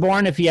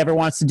Osborn if he ever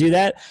wants to do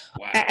that.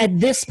 Wow. At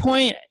this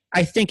point,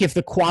 I think if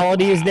the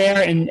quality is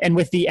there and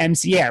with the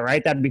MCU,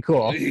 right, that'd be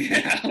cool.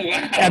 Yeah,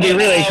 wow. That'd be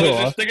really cool. I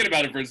was just thinking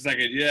about it for a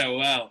second. Yeah,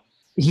 wow.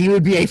 He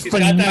would be a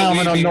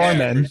phenomenal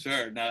Norman. For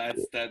sure. No,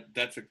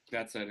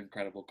 that's an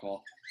incredible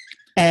call.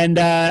 And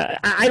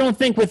I don't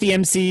think with the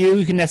MCU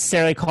you can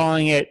necessarily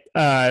calling it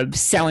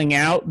selling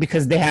out,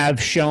 because they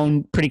have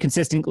shown pretty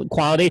consistent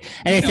quality.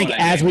 And I think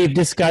as we've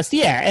discussed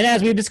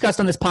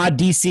on this pod,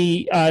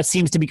 DC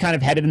seems to be kind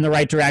of headed in the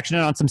right direction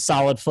and on some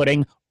solid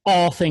footing,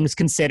 all things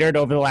considered,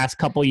 over the last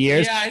couple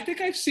years. Yeah, I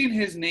think I've seen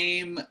his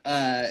name,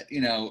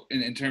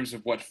 in terms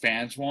of what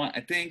fans want.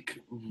 I think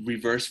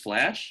Reverse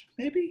Flash,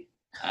 maybe?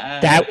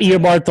 That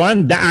Eobard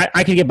Thawne,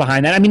 I could get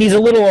behind that. I mean, he's a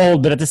little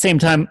old, but at the same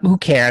time, who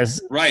cares?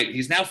 Right.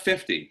 He's now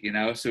 50,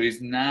 so he's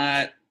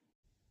not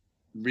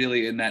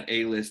really in that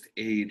A-list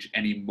age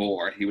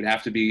anymore. He would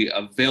have to be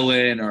a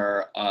villain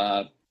or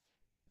a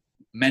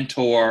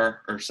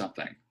mentor or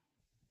something.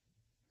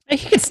 He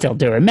could still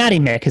do it. Matty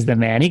Mick is the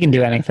man. He can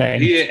do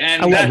anything. I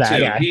love that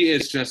too. Yeah. He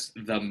is just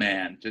the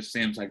man. Just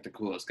seems like the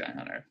coolest guy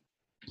on earth.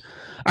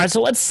 All right,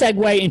 so let's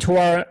segue into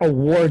our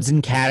awards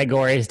and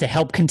categories to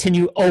help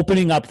continue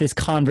opening up this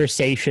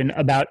conversation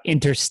about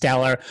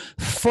Interstellar.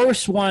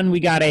 First one we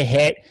got to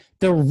hit,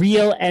 the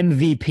real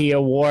MVP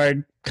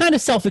award. Kind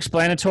of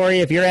self-explanatory.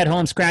 If you're at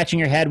home scratching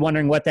your head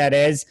wondering what that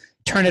is,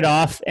 turn it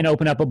off and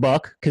open up a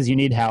book because you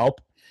need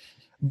help.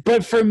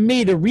 But for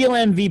me, the real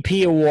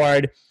MVP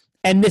award,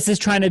 and this is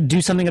trying to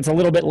do something that's a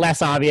little bit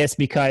less obvious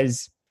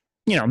because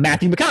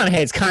Matthew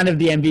McConaughey is kind of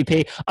the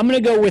MVP. I'm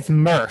going to go with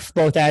Murph,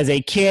 both as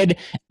a kid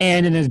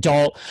and an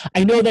adult.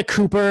 I know that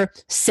Cooper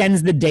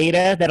sends the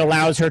data that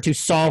allows her to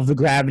solve the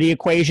gravity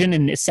equation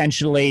and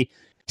essentially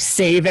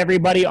save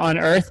everybody on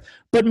Earth.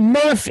 But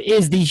Murph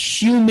is the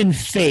human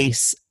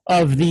face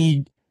of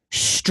the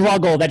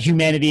struggle that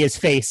humanity is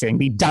facing,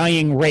 the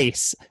dying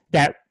race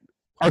that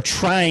are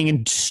trying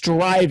and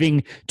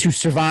striving to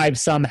survive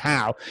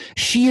somehow.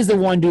 She is the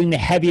one doing the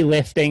heavy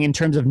lifting in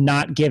terms of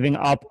not giving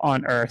up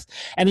on Earth.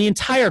 And the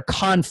entire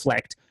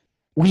conflict,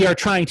 we are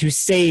trying to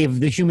save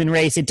the human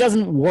race. It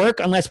doesn't work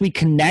unless we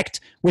connect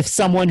with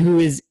someone who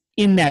is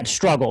in that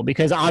struggle,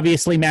 because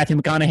obviously Matthew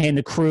McConaughey and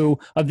the crew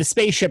of the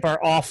spaceship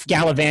are off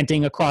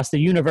gallivanting across the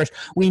universe.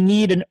 We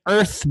need an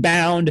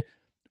earthbound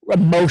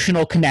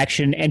emotional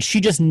connection, and she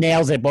just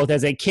nails it both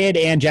as a kid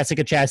and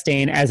Jessica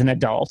Chastain as an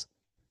adult.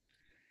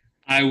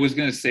 I was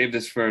going to save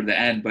this for the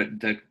end,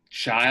 but the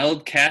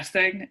child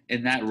casting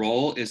in that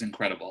role is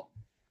incredible.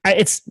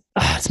 It's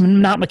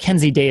not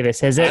Mackenzie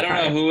Davis, is it? I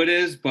don't know who it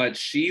is, but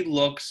she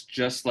looks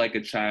just like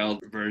a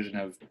child version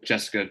of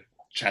Jessica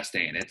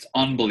Chastain. It's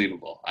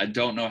unbelievable. I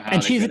don't know how.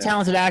 And she's a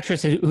talented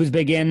actress who's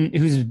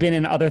been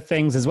in other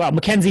things as well.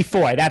 Mackenzie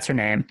Foy, that's her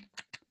name.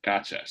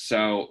 Gotcha.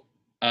 So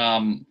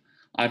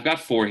I've got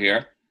 4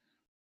 here.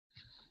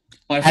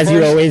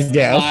 You always do.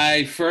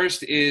 My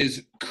first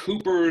is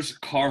Cooper's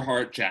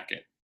Carhartt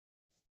jacket.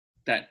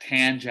 That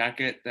tan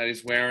jacket that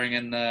he's wearing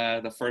in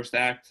the first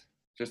act.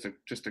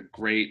 Just a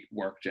great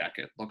work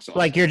jacket. Looks awesome.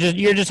 Like you're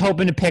just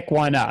hoping to pick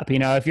one up. You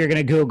know, if you're going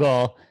to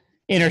Google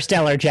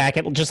Interstellar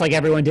jacket, just like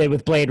everyone did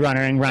with Blade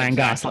Runner and Ryan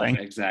Gosling.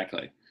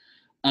 Exactly.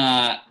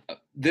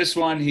 This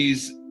one,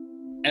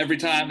 every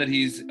time that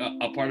he's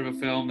a part of a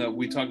film that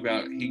we talk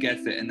about, he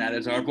gets it, and that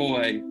is our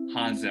boy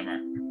Hans Zimmer.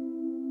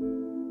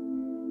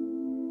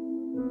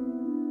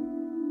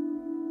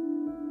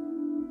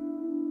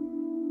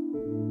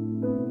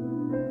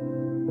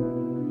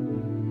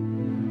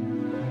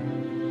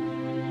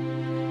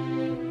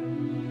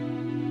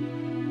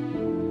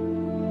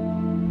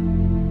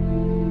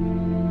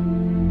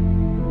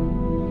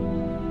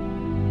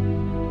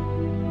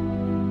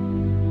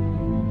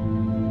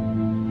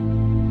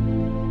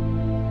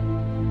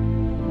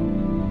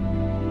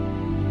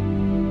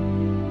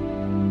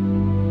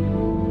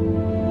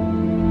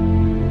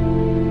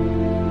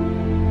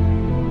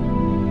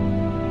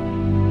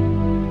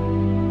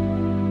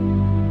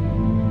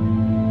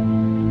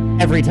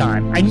 Every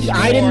time. I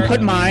didn't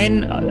put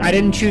mine. I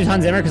didn't choose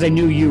Hans Zimmer because I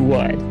knew you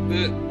would.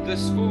 The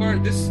score.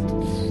 This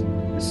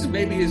is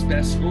maybe his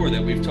best score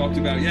that we've talked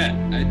about yet.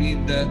 I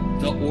mean, the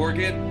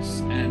organs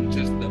and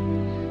just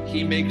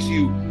he makes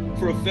you,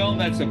 for a film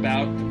that's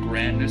about the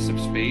grandness of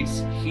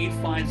space, he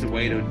finds a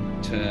way to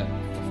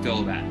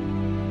fulfill that,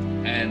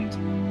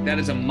 and that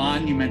is a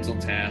monumental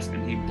task,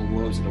 and he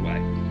blows it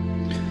away.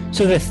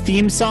 So the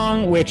theme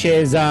song, which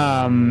is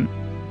the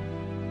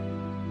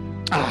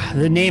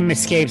name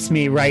escapes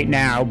me right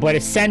now, but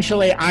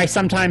essentially I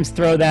sometimes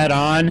throw that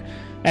on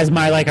as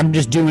my I'm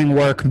just doing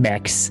work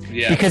mix,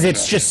 because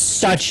it's just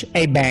such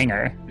a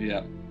banger.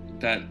 Yeah,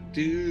 that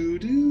do.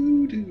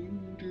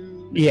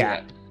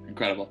 Yeah,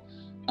 incredible.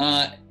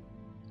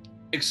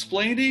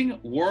 Explaining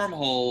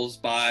wormholes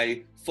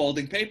by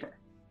folding paper.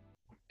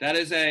 That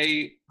is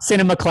a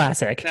cinema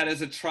classic. That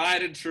is a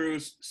tried and true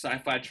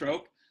sci-fi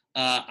trope.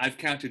 I've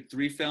counted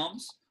 3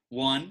 films.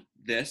 1,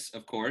 this,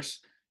 of course.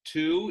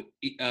 2,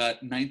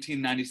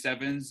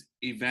 1997's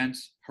Event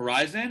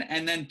Horizon,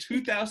 and then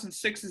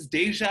 2006's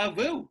Deja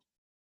Vu.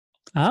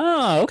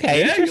 Oh,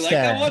 okay. Yeah, you like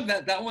that one?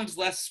 That one's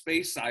less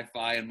space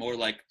sci-fi and more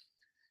like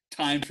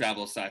time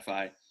travel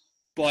sci-fi.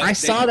 But I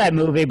saw that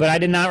movie, but I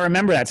did not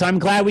remember that. So I'm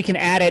glad we can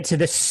add it to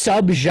the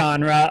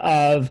subgenre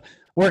of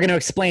we're going to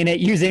explain it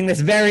using this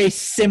very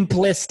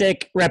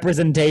simplistic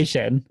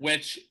representation.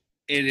 Which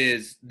it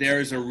is.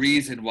 There's a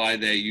reason why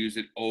they use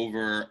it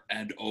over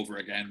and over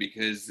again,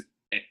 because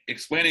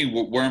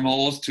explaining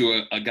wormholes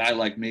to a guy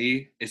like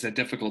me is a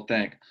difficult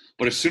thing.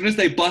 But as soon as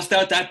they bust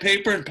out that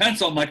paper and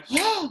pencil, I'm like,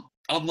 oh!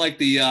 I'm like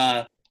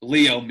the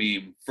Leo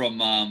meme from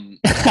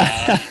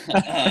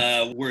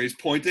where he's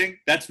pointing.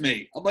 That's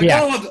me. I'm like,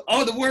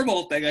 oh, the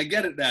wormhole thing. I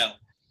get it now.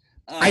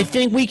 I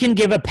think we can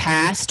give a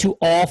pass to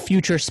all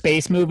future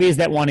space movies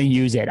that want to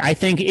use it. I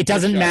think it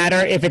doesn't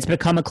matter if it's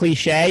become a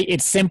cliche.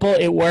 It's simple.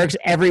 It works.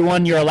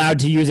 Everyone, you're allowed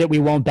to use it. We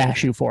won't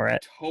bash you for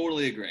it.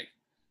 Totally agree.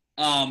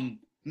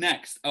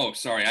 Next. Oh,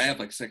 sorry. I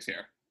have 6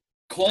 here.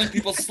 Calling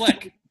people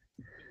slick.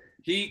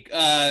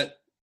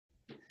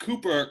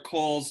 Cooper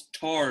calls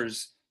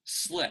TARS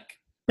slick.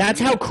 That's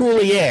how cool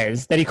he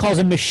is, that he calls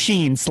a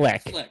machine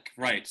slick. Slick,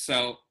 right.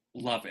 So,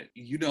 love it.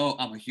 You know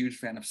I'm a huge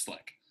fan of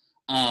slick.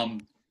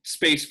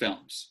 Space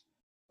films.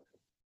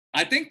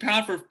 I think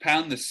pound for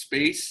pound, the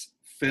space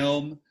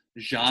film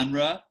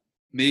genre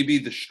may be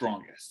the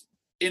strongest.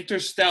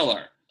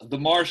 Interstellar, The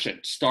Martian,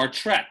 Star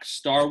Trek,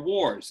 Star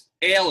Wars,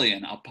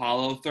 Alien,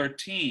 Apollo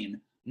 13,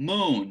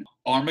 Moon,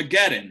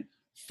 Armageddon,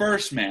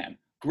 First Man,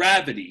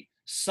 Gravity,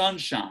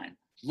 Sunshine,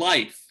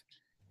 Life,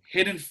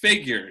 Hidden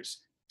Figures,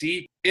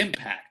 Deep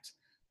Impact,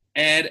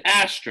 Ad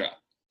Astra.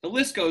 The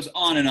list goes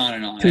on and on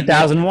and on.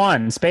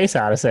 2001, Space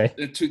Odyssey.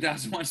 The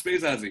 2001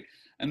 Space Odyssey.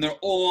 And they're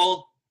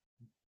all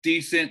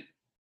decent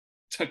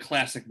to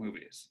classic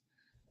movies.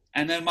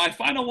 And then my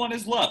final one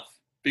is Love,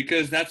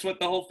 because that's what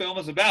the whole film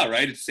is about,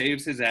 right? It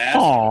saves his ass.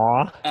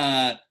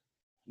 Aww.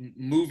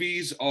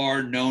 Movies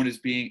are known as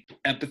being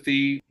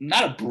empathy,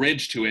 not a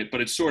bridge to it, but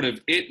it's sort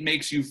of, it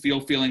makes you feel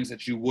feelings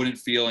that you wouldn't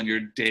feel in your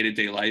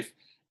day-to-day life.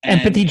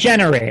 And empathy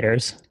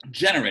generators.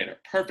 Generator,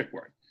 perfect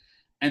word.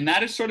 And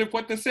that is sort of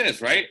what this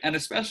is, right? And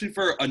especially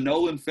for a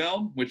Nolan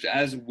film, which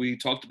as we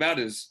talked about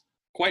is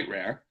quite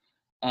rare.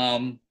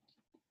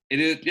 It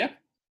is,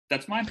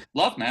 that's mine.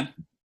 Love, man.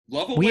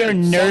 Love. We are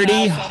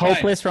nerdy,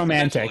 hopeless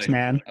romantics,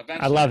 man.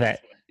 I love it.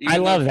 I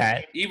love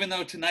that. Even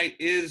though tonight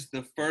is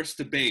the first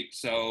debate,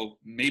 so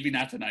maybe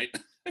not tonight.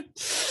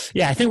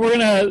 Yeah, I think we're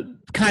going to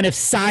kind of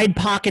side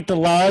pocket the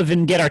love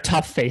and get our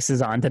tough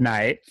faces on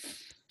tonight.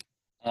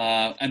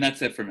 And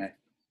that's it for me.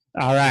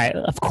 All right.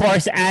 Of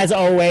course, as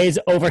always,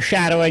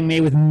 overshadowing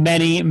me with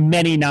many,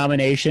 many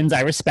nominations.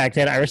 I respect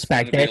it.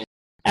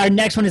 Our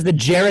next one is the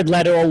Jared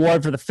Leto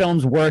Award for the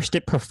film's worst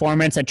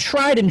performance, a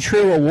tried and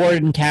true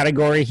award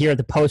category here at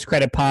the Post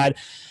Credit Pod.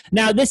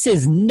 Now, this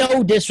is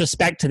no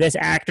disrespect to this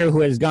actor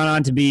who has gone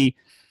on to be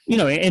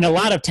in a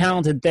lot of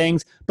talented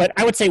things. But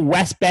I would say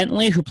Wes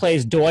Bentley, who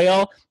plays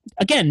Doyle,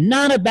 again,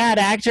 not a bad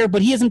actor,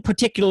 but he isn't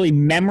particularly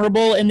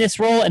memorable in this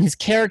role, and his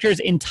character's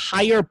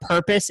entire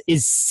purpose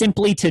is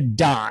simply to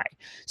die.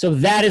 So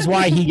that is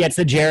why he gets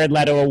the Jared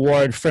Leto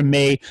Award from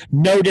me.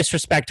 No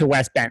disrespect to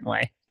Wes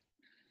Bentley.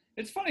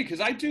 It's funny because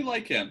I do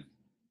like him.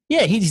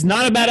 Yeah, he's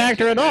not a bad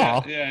actor at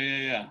all.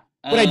 Yeah.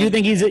 But I do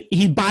think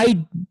he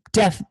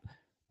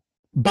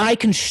by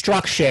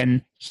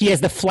construction, he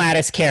has the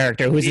flattest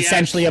character, who's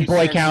essentially a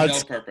Boy Scout.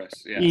 No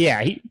purpose.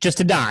 Yeah, just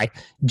to die,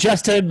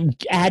 just to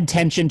add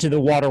tension to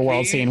the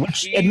Waterworld scene,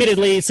 which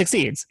admittedly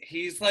succeeds.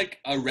 He's like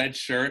a red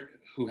shirt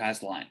who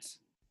has lines.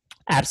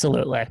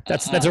 Absolutely,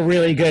 that's a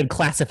really good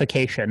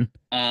classification.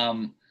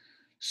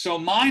 So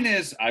mine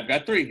is, I've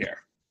got 3 here.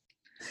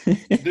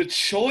 The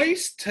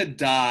choice to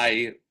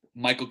dye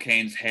Michael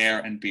Caine's hair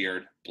and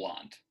beard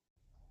blonde.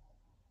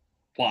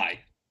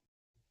 Why?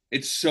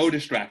 It's so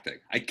distracting.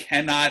 I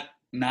cannot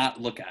not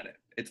look at it.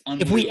 It's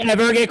unbelievable. If we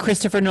ever get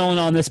Christopher Nolan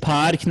on this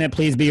pod, can that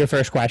please be your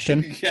first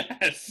question?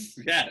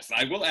 Yes,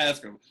 I will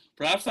ask him.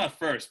 Perhaps not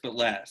first, but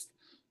last.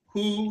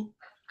 Who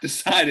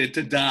decided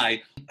to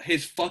dye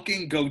his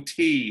fucking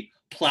goatee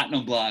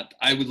platinum blonde?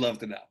 I would love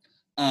to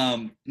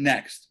know.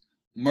 Next,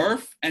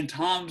 Murph and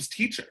Tom's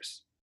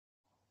teachers.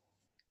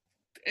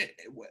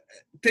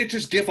 They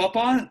just give up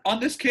on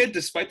this kid,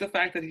 despite the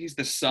fact that he's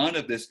the son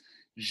of this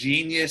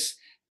genius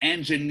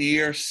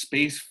engineer,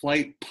 space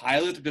flight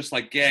pilot. They're just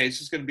like, yeah, he's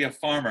just going to be a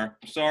farmer.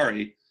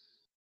 Sorry.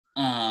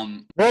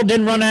 World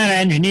didn't run out of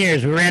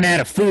engineers. We ran out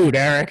of food,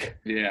 Eric.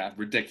 Yeah,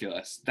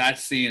 ridiculous. That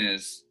scene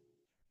is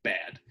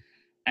bad.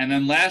 And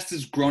then last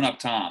is Grown-Up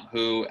Tom,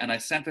 who, and I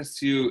sent this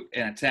to you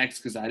in a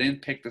text because I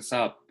didn't pick this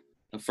up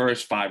the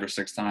first 5 or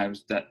 6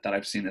 times that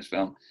I've seen this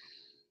film.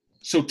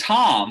 So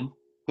Tom,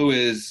 who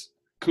is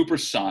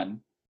Cooper's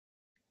son,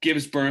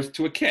 gives birth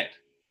to a kid.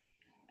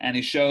 And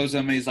he shows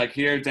him, he's like,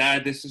 here,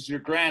 Dad, this is your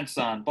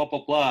grandson, blah,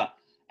 blah, blah.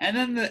 And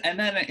then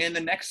in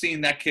the next scene,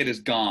 that kid is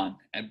gone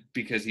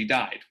because he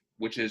died,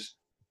 which is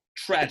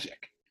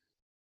tragic.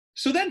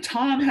 So then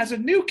Tom has a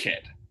new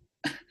kid.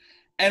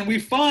 And we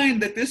find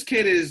that this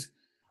kid is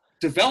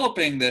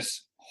developing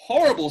this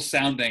horrible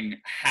sounding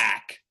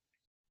hack,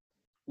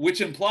 which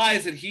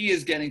implies that he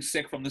is getting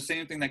sick from the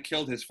same thing that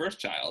killed his first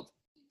child.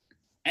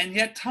 And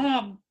yet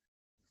Tom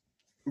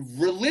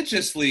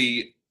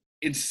religiously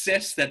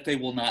insists that they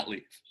will not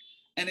leave.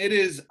 And it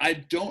is, I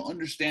don't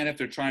understand if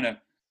they're trying to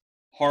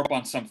harp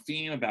on some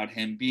theme about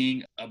him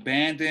being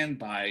abandoned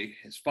by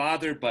his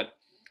father, but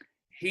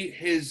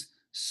his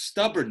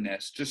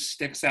stubbornness just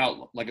sticks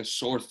out like a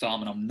sore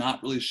thumb, and I'm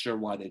not really sure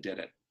why they did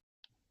it.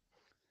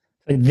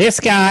 This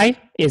guy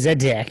is a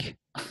dick.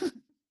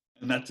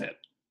 And that's it.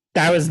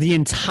 That was the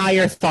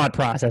entire thought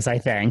process, I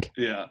think.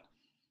 Yeah.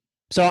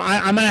 So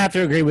I'm going to have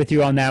to agree with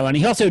you on that one.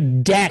 He also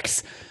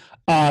decks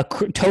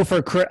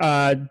Topher,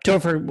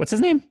 what's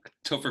his name?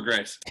 Topher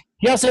Grace.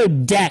 He also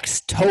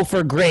decks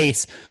Topher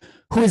Grace,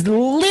 who is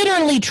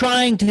literally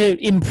trying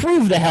to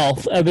improve the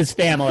health of his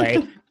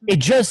family. It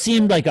just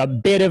seemed like a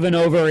bit of an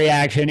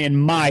overreaction, in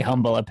my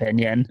humble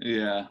opinion.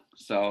 Yeah.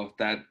 So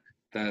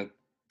the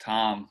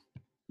Tom.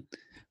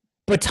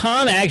 But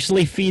Tom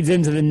actually feeds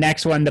into the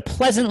next one, the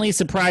pleasantly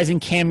surprising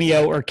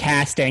cameo or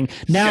casting.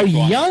 Now,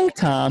 young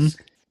Tom.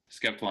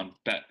 Skipped one.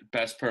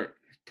 Best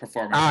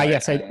performance.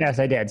 Yes,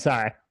 I did.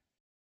 Sorry.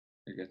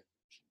 You're good.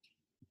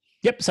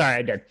 Yep, sorry,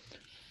 I did.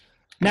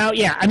 Now,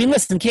 yeah, I mean,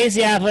 listen, Casey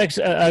Affleck's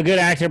a good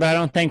actor, but I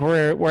don't think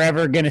we're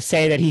ever going to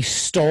say that he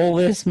stole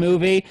this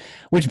movie,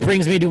 which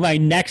brings me to my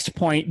next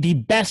point. The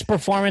best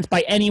performance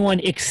by anyone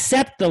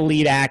except the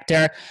lead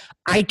actor.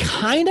 I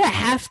kind of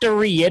have to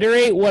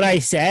reiterate what I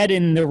said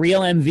in The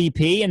Real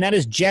MVP, and that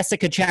is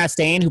Jessica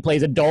Chastain, who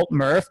plays adult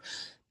Murph.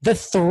 The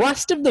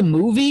thrust of the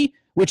movie,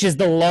 which is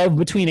the love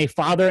between a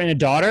father and a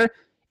daughter,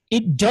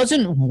 it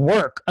doesn't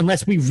work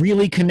unless we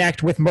really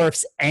connect with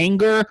Murph's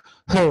anger,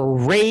 her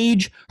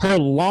rage, her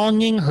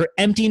longing, her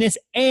emptiness,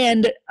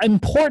 and,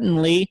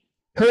 importantly,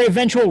 her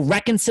eventual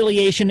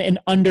reconciliation and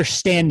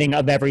understanding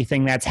of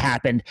everything that's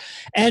happened.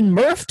 And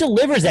Murph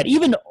delivers that.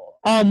 Even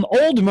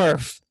old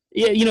Murph,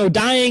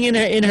 dying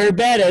in her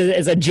bed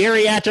as a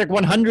geriatric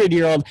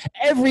 100-year-old,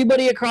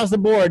 everybody across the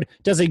board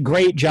does a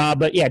great job.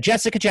 But, yeah,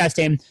 Jessica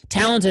Chastain,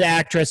 talented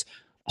actress.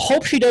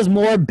 Hope she does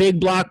more big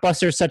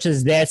blockbusters such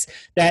as this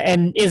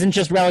and isn't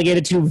just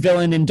relegated to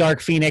villain in Dark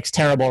Phoenix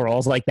terrible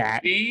roles like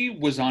that. She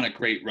was on a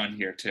great run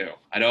here too.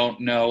 I don't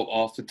know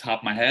off the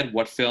top of my head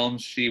what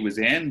films she was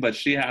in, but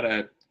she had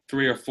a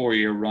 3 or 4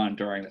 year run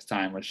during this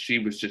time where she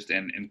was just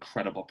in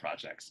incredible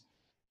projects.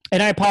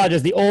 And I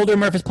apologize. The older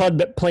Murph is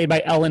played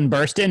by Ellen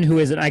Burstyn, who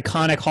is an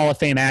iconic Hall of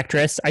Fame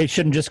actress. I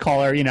shouldn't just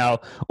call her,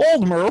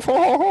 old Murph.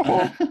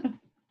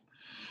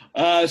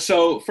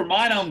 So for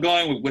mine, I'm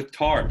going with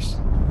TARS.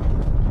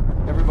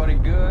 Everybody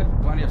good?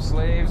 Plenty of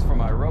slaves for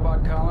my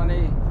robot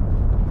colony?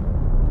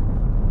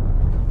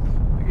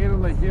 I gave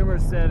him a humor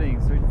setting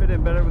so he'd fit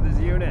in better with his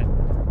unit.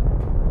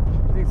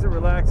 He thinks it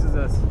relaxes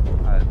us.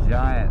 A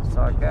giant,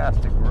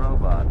 sarcastic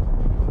robot.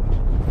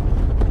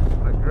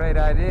 What a great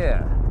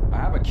idea. I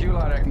have a cue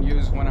light I can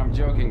use when I'm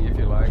joking, if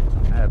you like.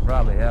 That'd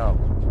probably help.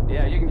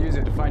 Yeah, you can use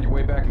it to find your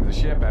way back into the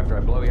ship after I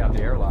blow you out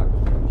the airlock.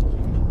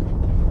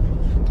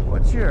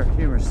 What's your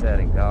humor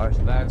setting, Tars?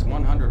 That's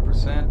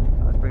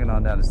 100%. Let's bring it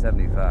on down to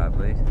 75,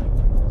 please.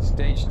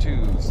 Stage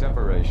 2,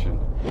 separation.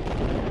 Let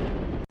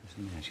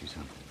me ask you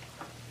something.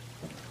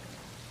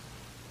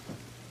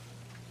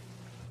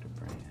 Dr.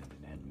 Brand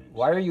and Edmonds.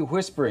 Why are you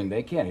whispering?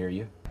 They can't hear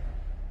you.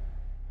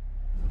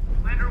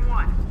 Lander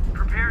 1,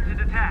 prepare to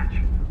detach.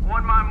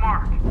 On my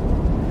mark.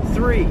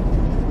 3,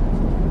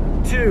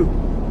 2,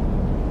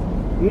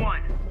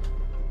 1.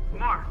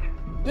 Mark.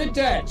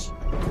 Detach!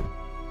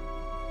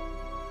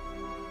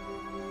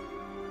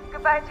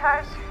 Goodbye,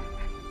 Tars.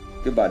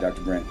 Goodbye,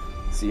 Dr. Brent.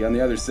 See you on the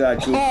other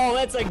side, Coop. Oh,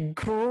 that's a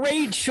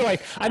great choice.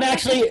 I'm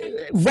actually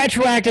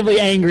retroactively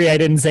angry I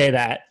didn't say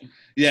that.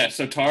 Yeah,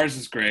 so Tars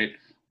is great.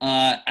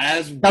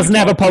 Doesn't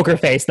have a poker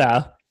face,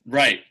 though.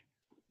 Right.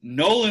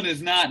 Nolan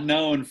is not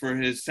known for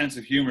his sense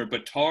of humor,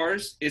 but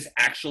Tars is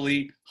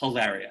actually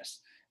hilarious.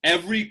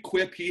 Every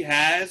quip he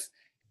has,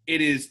 it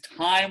is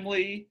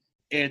timely,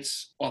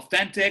 it's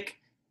authentic,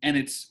 and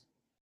it's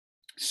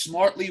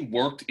smartly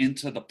worked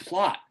into the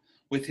plot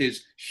with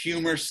his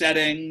humor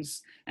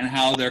settings and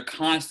how they're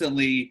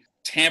constantly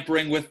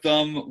tampering with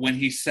them when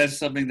he says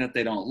something that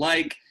they don't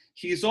like.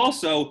 He's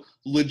also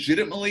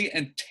legitimately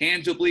and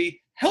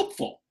tangibly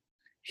helpful.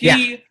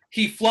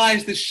 He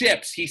flies the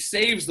ships. He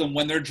saves them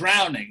when they're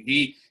drowning.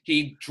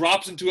 He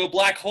drops into a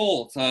black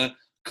hole to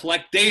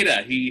collect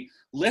data. He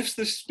lifts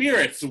the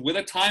spirits with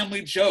a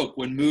timely joke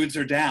when moods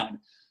are down.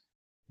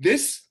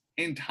 This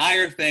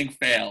entire thing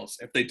fails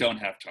if they don't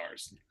have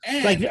Tars.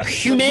 And like,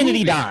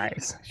 humanity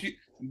dies.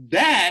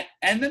 That,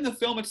 and then the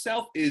film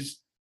itself is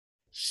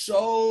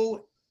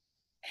so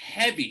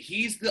heavy.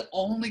 He's the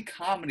only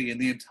comedy in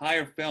the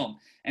entire film.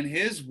 And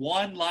his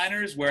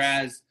one-liners,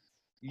 whereas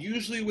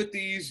usually with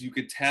these, you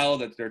could tell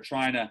that they're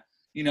trying to,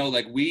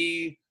 like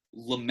we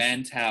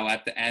lament how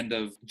at the end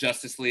of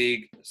Justice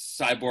League,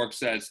 Cyborg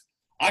says,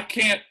 I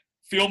can't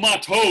feel my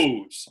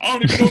toes. I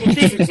don't even know the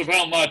physics of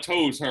how my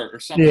toes hurt or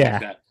something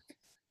like that.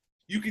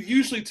 You could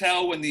usually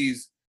tell when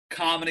these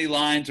comedy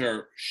lines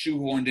are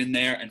shoehorned in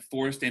there and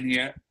forced in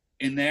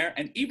there.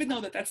 And even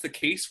though that's the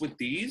case with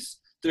these,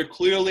 they're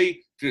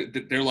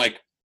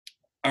like,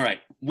 all right,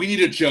 we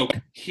need a joke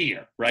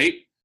here, right?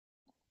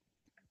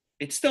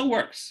 It still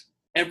works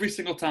every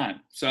single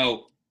time.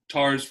 So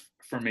Tars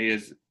for me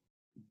is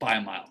by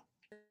a mile.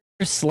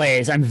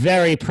 Slays. I'm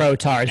very pro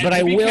Tars, but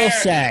I will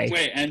say.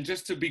 Wait, and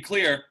just to be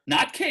clear,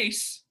 not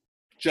Case,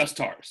 just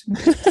Tars.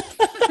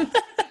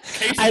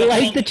 Case I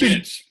like that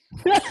you.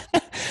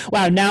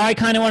 Wow, now I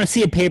kind of want to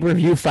see a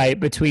pay-per-view fight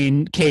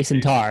between Case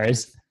and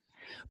Tars.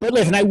 But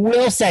listen, I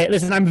will say,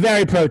 I'm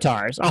very pro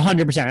Tars,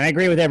 100%. I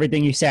agree with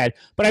everything you said.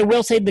 But I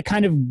will say the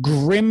kind of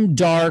grim,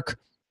 dark,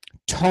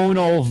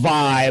 tonal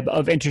vibe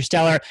of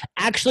Interstellar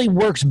actually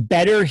works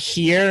better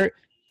here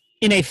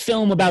in a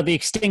film about the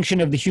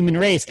extinction of the human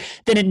race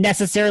than it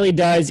necessarily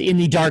does in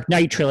the Dark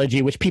Knight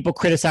trilogy, which people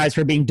criticize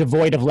for being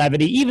devoid of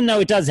levity, even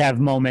though it does have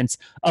moments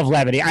of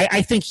levity.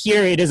 I think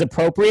here it is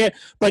appropriate,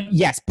 but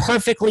yes,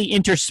 perfectly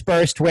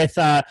interspersed with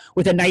a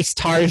nice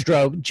Tars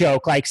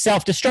joke, like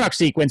self-destruct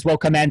sequence will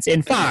commence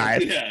in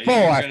 5, 4.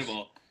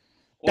 Incredible.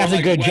 That's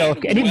a good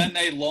joke. And when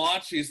they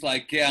launch, he's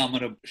like, yeah, I'm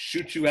going to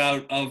shoot you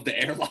out of the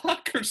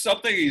airlock or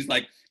something. He's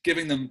like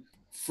giving them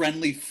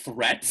friendly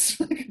threats.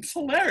 It's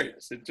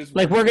hilarious. It just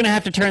like we're gonna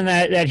have to turn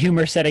that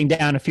humor setting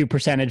down a few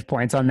percentage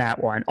points on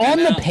that one. On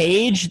the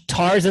page,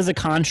 Tars as a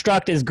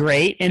construct is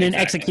great, and in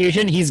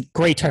execution, he's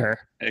greater.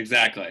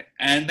 Exactly.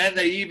 And then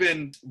they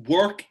even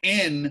work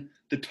in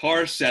the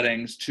Tars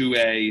settings to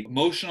a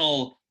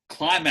emotional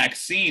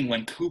climax scene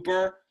when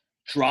Cooper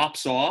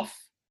drops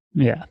off.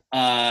 Yeah.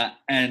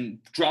 And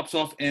drops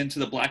off into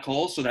the black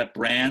hole so that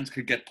Brand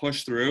could get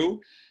pushed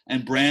through.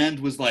 And Brand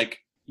was like,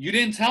 you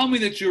didn't tell me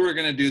that you were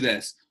going to do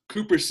this.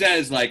 Cooper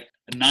says,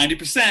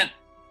 90%.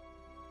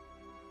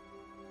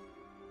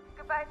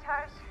 Goodbye,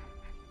 Tars.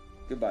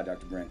 Goodbye,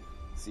 Dr. Brent.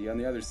 See you on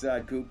the other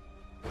side, Coop.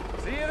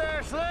 See you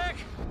there, Slick!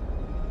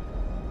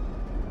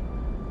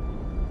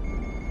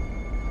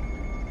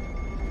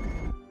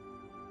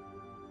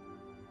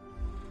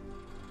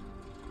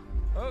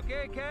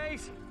 Okay,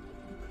 Case.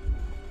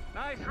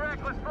 Nice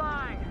reckless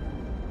flying.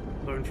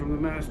 Learn from the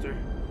master.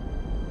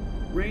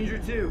 Ranger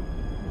 2.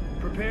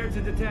 Prepare to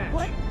detach.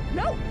 What?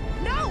 No!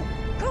 No!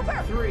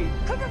 Cooper! 3.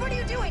 Cooper, what are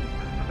you doing?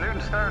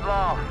 Newton's third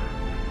law.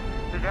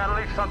 You gotta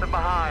leave something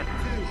behind.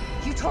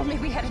 2. You told me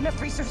we had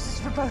enough resources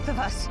for both of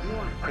us.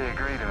 1. We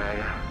agreed,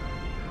 Amelia.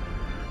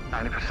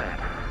 90%.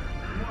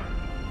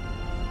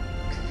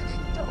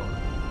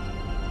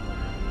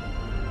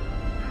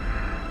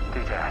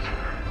 1. Detach.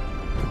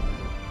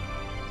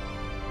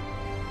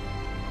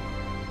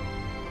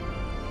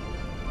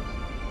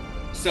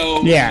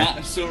 So,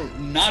 yeah.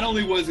 Not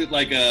only was it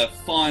like a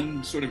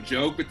fun sort of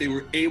joke, but they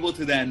were able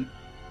to then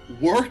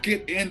work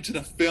it into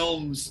the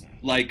film's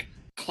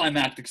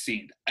climactic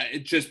scene.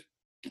 It's just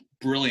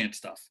brilliant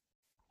stuff.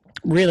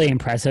 Really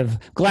impressive.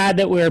 Glad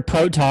that we're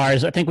pro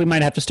Tars. I think we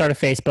might have to start a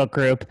Facebook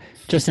group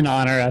just in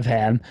honor of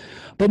him.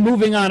 But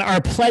moving on, our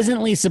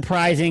pleasantly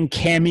surprising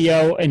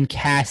cameo and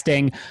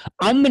casting.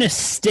 I'm going to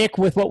stick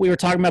with what we were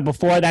talking about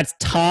before. That's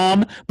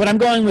Tom, but I'm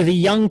going with a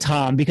young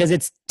Tom because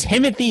it's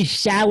Timothy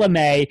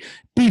Chalamet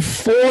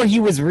before he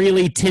was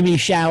really Timmy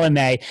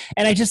Chalamet.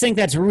 And I just think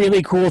that's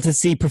really cool to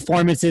see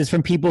performances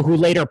from people who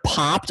later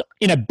popped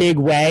in a big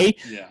way,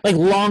 like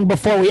long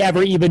before we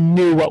ever even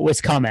knew what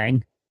was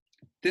coming.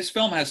 This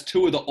film has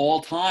two of the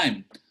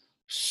all-time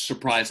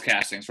surprise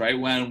castings, right?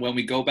 When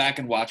we go back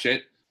and watch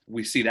it,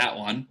 we see that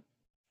one.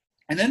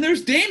 And then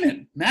there's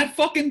Damon. Matt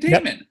fucking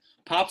Damon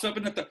pops up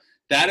in the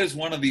that is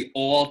one of the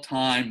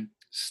all-time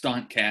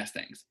stunt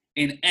castings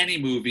in any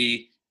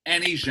movie,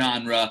 any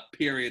genre,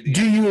 period.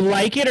 Do you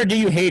like it or do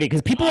you hate it?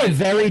 Because people are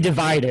very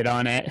divided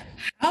on it.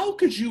 How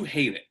could you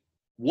hate it?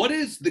 What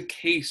is the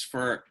case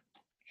for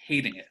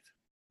hating it?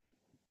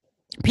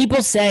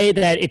 People say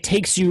that it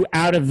takes you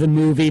out of the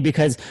movie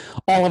because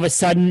all of a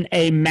sudden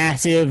a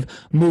massive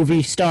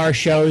movie star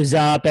shows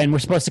up and we're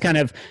supposed to kind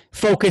of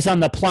focus on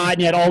the plot,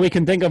 and yet all we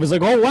can think of is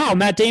like, oh, wow,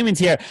 Matt Damon's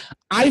here.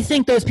 I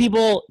think those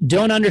people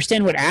don't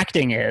understand what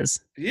acting is.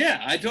 Yeah,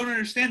 I don't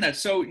understand that.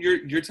 So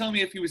you're telling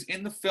me if he was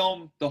in the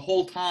film the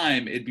whole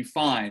time, it'd be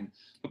fine.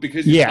 But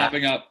because he's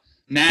popping up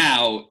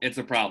now, it's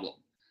a problem.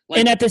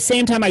 And at the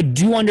same time, I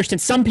do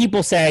understand. Some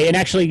people say, and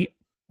actually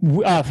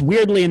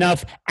weirdly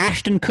enough,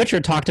 Ashton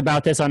Kutcher talked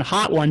about this on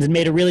Hot Ones and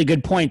made a really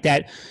good point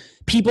that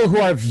people who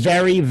are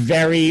very,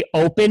 very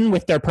open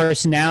with their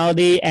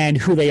personality and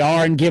who they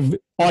are and give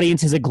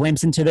audiences a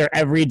glimpse into their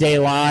everyday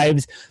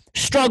lives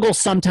struggle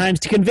sometimes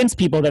to convince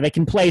people that they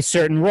can play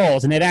certain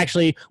roles, and it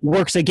actually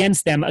works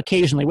against them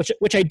occasionally,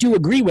 which I do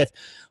agree with.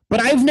 But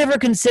I've never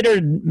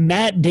considered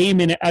Matt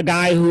Damon a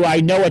guy who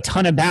I know a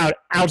ton about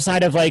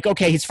outside of like,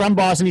 okay, he's from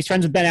Boston, he's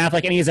friends with Ben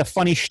Affleck, and he has a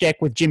funny shtick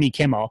with Jimmy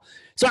Kimmel.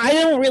 So I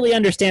don't really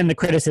understand the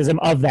criticism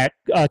of that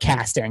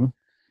casting.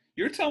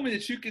 You're telling me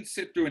that you could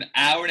sit through an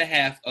hour and a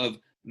half of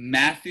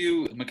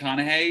Matthew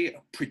McConaughey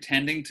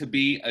pretending to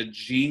be a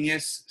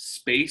genius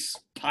space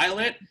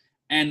pilot,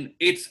 and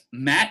it's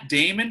Matt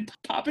Damon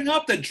popping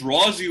up that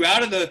draws you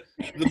out of the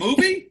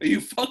movie? Are you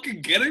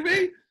fucking kidding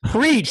me?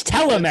 Preach.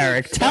 Tell him,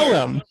 Eric. Tell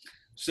him.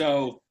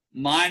 So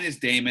mine is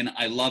Damon.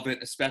 I love it,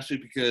 especially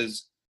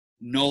because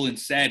Nolan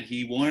said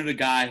he wanted a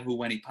guy who,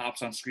 when he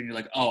pops on screen, you're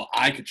like, oh,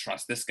 I could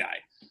trust this guy.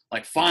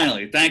 Like,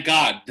 finally, thank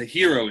God, the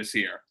hero is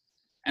here.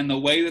 And the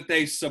way that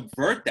they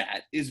subvert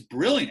that is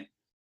brilliant.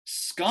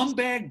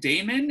 Scumbag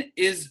Damon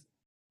is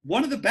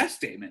one of the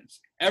best Damons.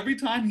 Every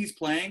time he's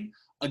playing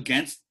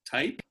against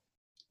type,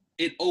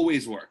 it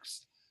always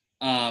works.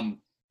 And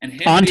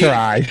him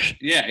Entourage.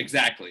 Yeah,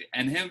 exactly.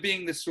 And him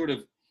being this sort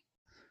of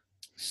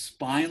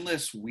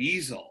spineless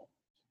weasel.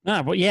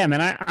 Well, yeah,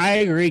 man, I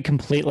agree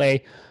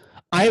completely.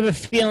 I have a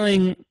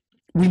feeling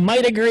we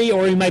might agree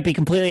or we might be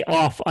completely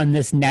off on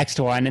this next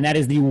one, and that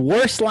is the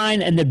worst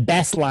line and the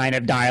best line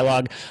of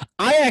dialogue.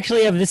 I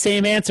actually have the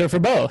same answer for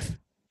both.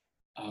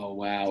 Oh,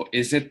 wow.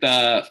 Is it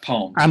the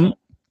poem?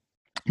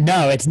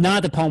 No, it's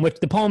not the poem, which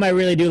the poem I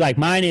really do like.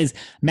 Mine is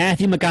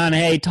Matthew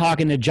McConaughey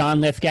talking to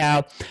John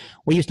Lithgow.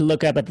 We used to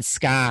look up at the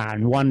sky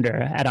and wonder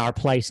at our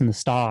place in the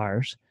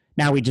stars.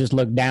 Now we just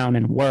look down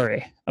and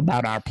worry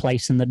about our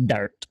place in the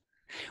dirt.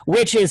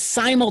 Which is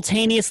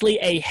simultaneously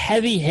a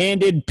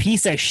heavy-handed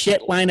piece of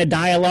shit line of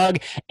dialogue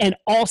and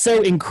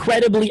also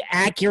incredibly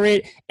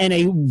accurate and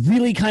a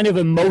really kind of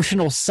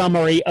emotional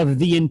summary of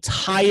the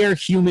entire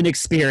human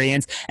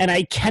experience. And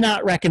I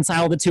cannot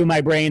reconcile the two in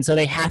my brain, so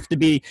they have to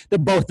be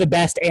both the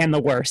best and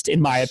the worst, in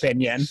my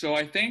opinion. So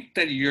I think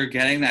that you're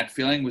getting that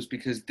feeling was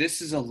because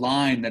this is a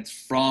line that's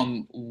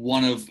from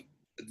one of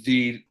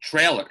the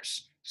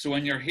trailers. So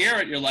when you hear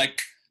it, you're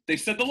like, they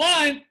said the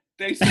line.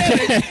 They said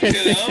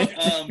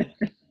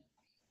it,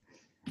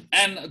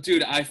 and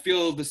dude, I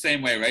feel the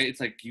same way, right?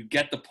 It's like you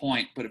get the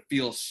point, but it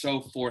feels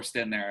so forced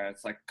in there.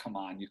 It's like, come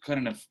on, you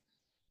couldn't have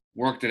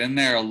worked it in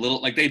there a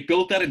little. Like they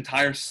built that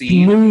entire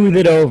scene. Smooth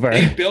it over.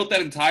 They built that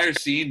entire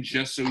scene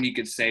just so he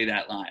could say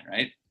that line,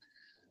 right?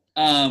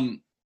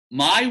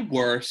 My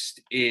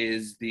worst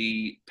is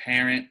the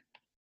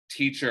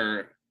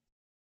parent-teacher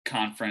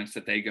conference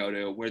that they go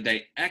to where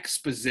they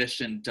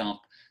exposition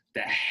dump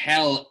the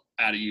hell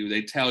out of you.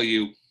 They tell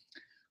you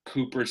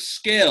Cooper's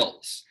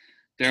skills.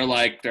 They're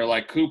like,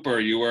 Cooper,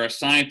 you were a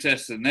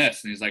scientist in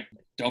this. And he's like,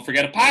 don't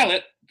forget a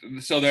pilot.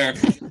 So they're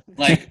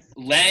like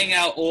laying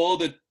out all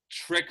the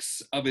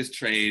tricks of his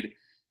trade.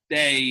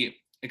 They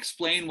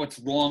explain what's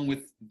wrong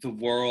with the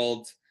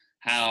world,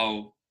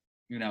 how,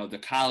 the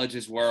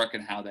colleges work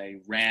and how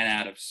they ran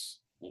out of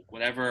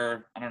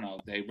whatever, I don't know,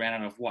 they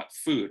ran out of what?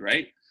 Food,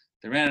 right?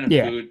 They ran out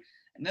of food.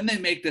 And then they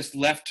make this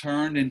left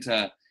turn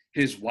into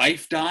his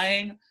wife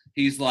dying.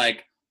 He's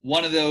like,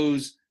 one of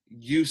those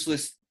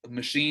useless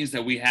machines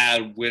that we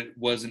had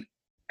was an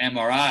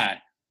MRI,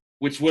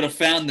 which would have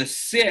found the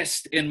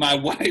cyst in my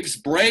wife's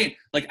brain,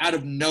 like out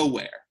of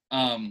nowhere.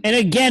 And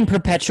again,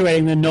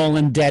 perpetuating the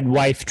Nolan dead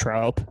wife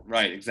trope.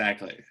 Right,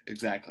 exactly.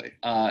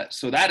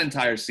 So that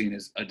entire scene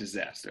is a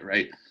disaster,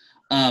 right?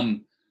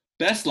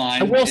 Best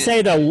line. I will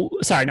say though,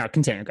 sorry, no,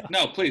 continue. Go.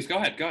 No, please go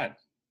ahead. Go ahead.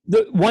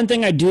 The one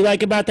thing I do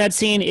like about that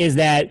scene is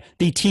that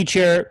the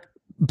teacher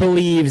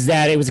believes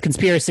that it was a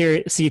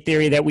conspiracy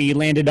theory that we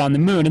landed on the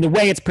moon. And the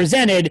way it's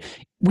presented,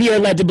 we are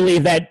led to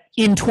believe that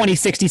in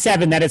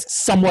 2067, that is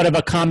somewhat of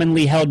a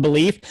commonly held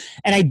belief.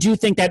 And I do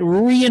think that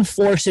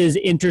reinforces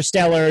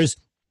Interstellar's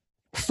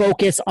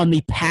focus on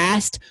the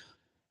past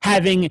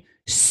having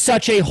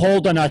such a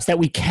hold on us that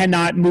we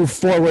cannot move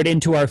forward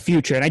into our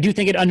future. And I do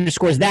think it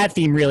underscores that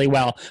theme really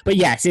well. But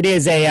yes, it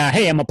is a,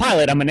 hey, I'm a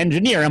pilot, I'm an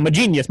engineer, I'm a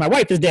genius, my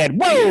wife is dead.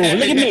 Whoa,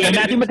 look at me, I'm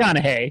Matthew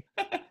McConaughey.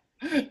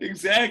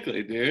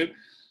 Exactly, dude.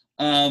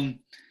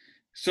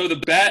 So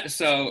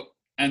those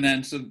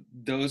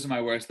are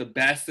my words. The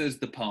best is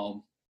the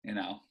poem,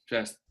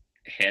 just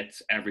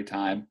hits every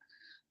time.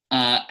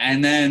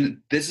 And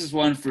then this is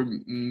one for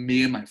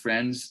me and my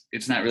friends.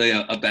 It's not really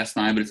a best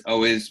line, but it's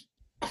always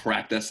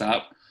cracked us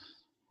up.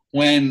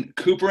 When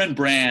Cooper and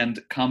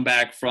Brand come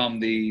back from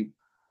the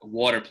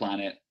water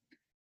planet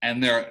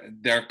and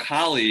their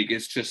colleague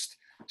is just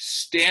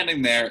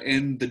standing there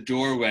in the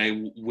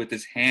doorway with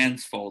his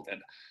hands folded.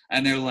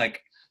 And they're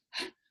like,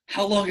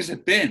 how long has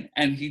it been?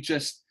 And he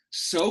just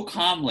so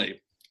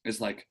calmly is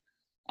like,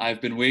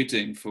 I've been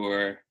waiting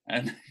for,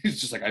 and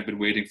he's just like, I've been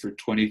waiting for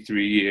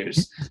 23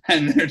 years.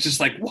 And they're just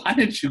like, why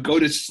didn't you go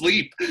to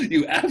sleep,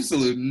 you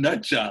absolute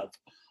nut job?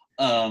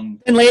 And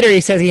later he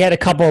says he had a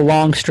couple of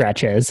long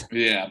stretches.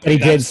 Yeah. But he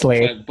did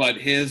sleep. But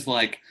him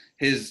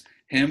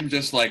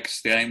just like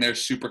standing there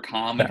super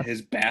calm in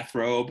his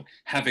bathrobe,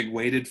 having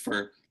waited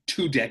for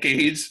 2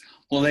 decades,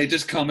 while they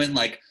just come in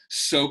like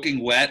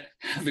soaking wet,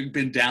 having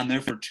been down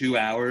there for 2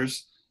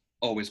 hours,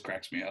 always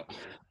cracks me up.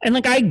 And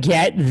like, I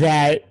get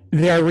that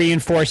they're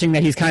reinforcing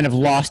that he's kind of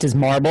lost his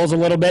marbles a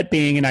little bit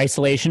being in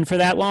isolation for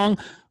that long.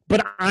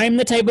 But I'm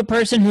the type of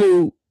person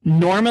who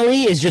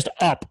normally is just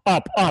up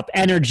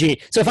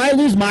energy. So if I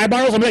lose my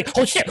marbles, I'm like,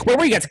 oh shit, where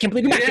were you guys? I can't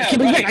believe you're back. I can't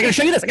believe you're back. I gotta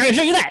show you this. I gotta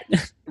show you that.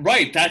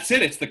 Right. That's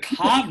it. It's the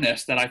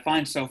calmness that I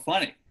find so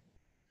funny.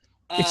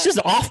 It's just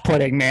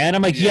off-putting, man.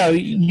 I'm like, yo,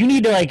 you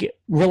need to like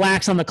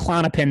relax on the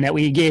Klonopin that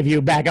we gave you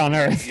back on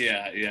Earth.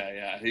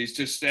 Yeah. He's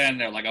just standing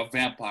there like a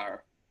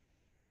vampire.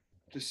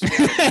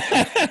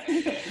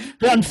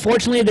 But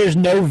unfortunately, there's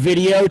no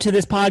video to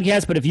this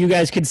podcast, but if you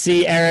guys could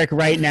see Eric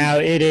right now,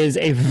 it is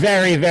a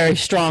very, very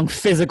strong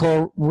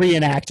physical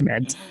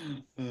reenactment.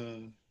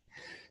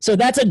 So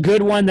that's a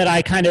good one that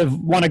I kind of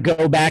want to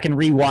go back and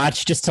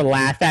rewatch just to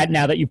laugh at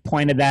now that you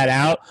pointed that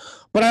out.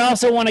 But I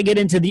also want to get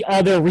into the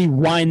other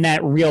Rewind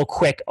That Real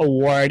Quick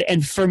award.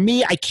 And for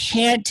me, I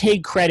can't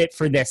take credit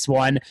for this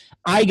one.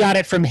 I got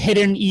it from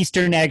Hidden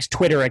Eastern Eggs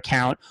Twitter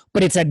account,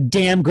 but it's a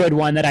damn good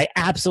one that I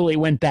absolutely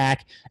went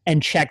back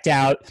and checked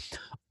out.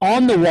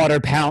 On the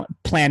water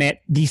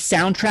planet, the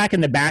soundtrack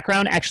in the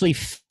background actually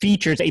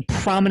features a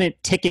prominent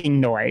ticking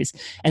noise.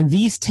 And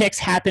these ticks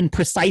happen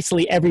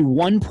precisely every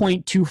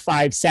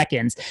 1.25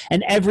 seconds.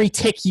 And every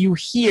tick you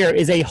hear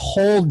is a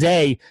whole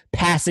day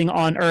passing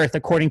on Earth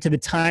according to the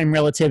time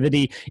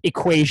relativity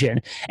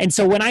equation. And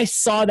so when I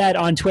saw that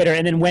on Twitter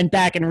and then went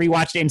back and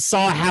rewatched it and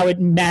saw how it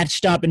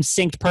matched up and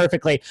synced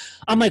perfectly,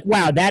 I'm like,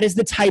 wow, that is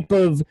the type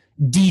of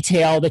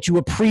detail that you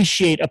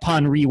appreciate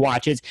upon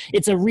rewatches.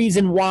 It's a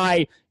reason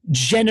why,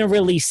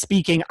 generally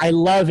speaking, I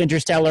love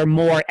Interstellar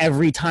more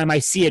every time I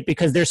see it,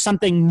 because there's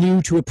something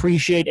new to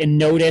appreciate and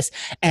notice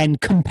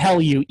and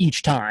compel you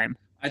each time.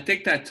 I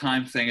think that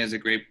time thing is a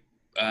great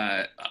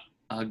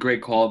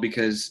call,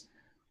 because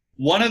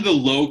one of the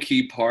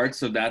low-key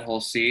parts of that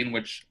whole scene,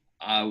 which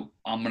I'm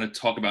going to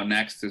talk about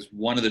next, is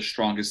one of the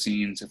strongest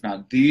scenes, if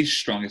not the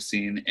strongest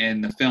scene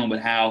in the film, but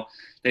how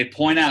they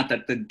point out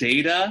that the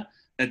data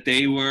that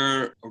they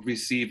were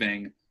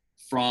receiving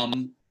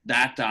from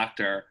that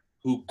doctor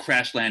who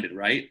crash landed,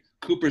 right?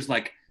 Cooper's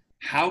like,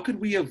 how could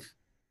we have,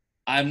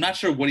 I'm not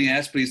sure what he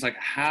asked, but he's like,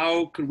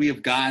 how could we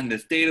have gotten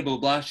this data, blah,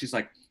 blah. She's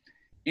like,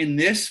 in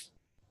this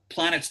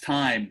planet's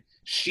time,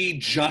 she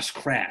just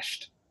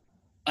crashed.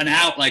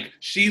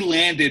 She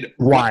landed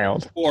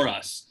wild for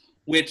us,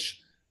 which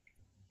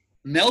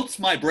melts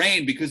my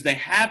brain, because they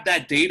have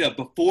that data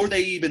before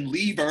they even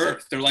leave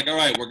Earth. They're like, all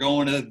right, we're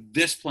going to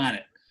this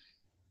planet.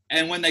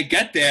 And when they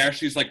get there,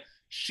 she's like,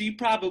 she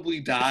probably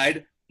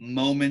died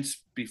moments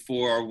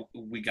before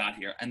we got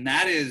here. And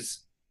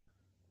that's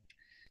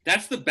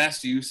the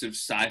best use of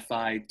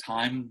sci-fi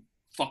time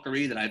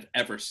fuckery that I've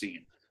ever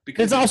seen.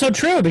 Because it's also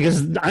true,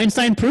 because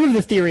Einstein proved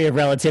the theory of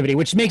relativity,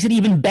 which makes it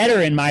even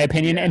better, in my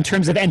opinion, in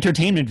terms of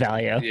entertainment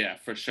value. Yeah,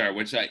 for sure.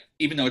 Which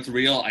even though it's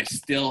real, I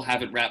still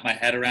haven't wrapped my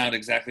head around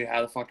exactly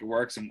how the fuck it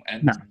works and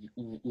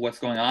what's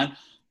going on.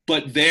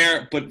 But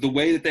the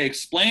way that they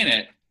explain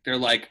it, they're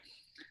like,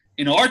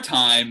 in our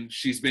time,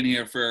 she's been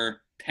here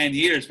for 10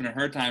 years, but in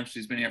her time,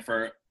 she's been here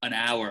for an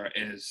hour.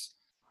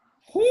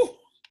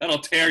 That'll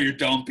tear your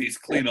dome piece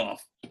clean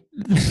off.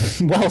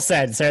 Well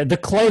said, sir. The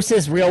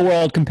closest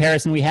real-world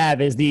comparison we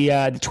have is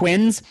the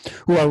twins,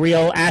 who are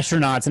real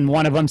astronauts, and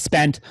one of them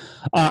spent,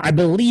 I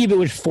believe it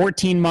was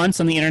 14 months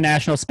on the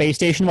International Space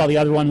Station, while the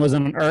other one was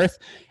on Earth.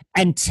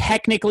 And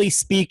technically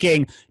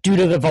speaking, due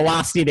to the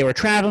velocity they were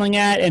traveling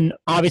at, and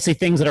obviously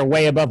things that are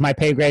way above my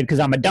pay grade because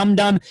I'm a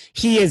dum-dum,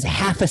 he is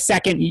half a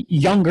second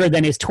younger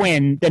than his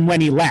twin than when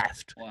he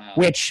left. Wow.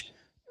 Which,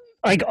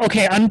 like,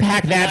 okay,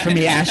 unpack that for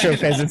me,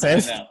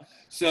 astrophysicist.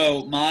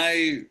 So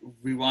my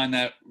rewind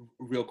that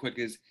real quick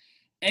is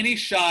any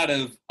shot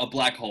of a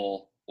black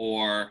hole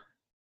or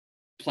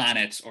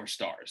planets or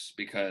stars,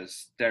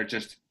 because they're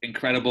just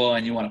incredible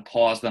and you want to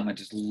pause them and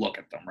just look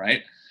at them,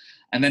 right?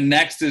 And then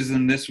next is,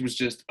 and this was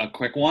just a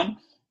quick one,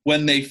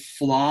 when they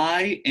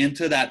fly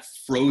into that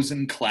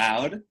frozen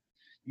cloud,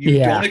 you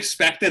don't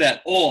expect it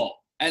at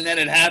all. And then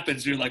it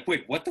happens. You're like,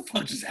 wait, what the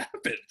fuck just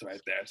happened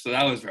right there? So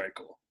that was very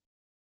cool.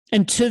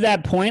 And to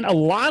that point, a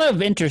lot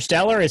of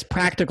Interstellar is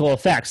practical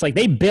effects. Like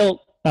they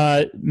built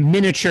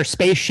miniature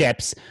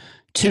spaceships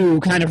to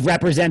kind of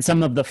represent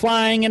some of the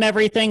flying and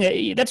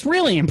everything. That's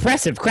really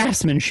impressive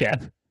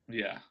craftsmanship.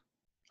 Yeah.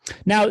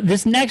 Now,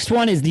 this next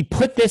one is the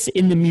Put This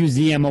in the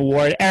Museum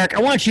Award. Eric,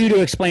 I want you to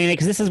explain it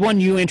because this is one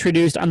you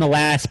introduced on the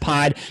last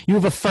pod. You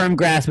have a firm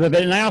grasp of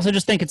it, and I also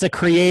just think it's a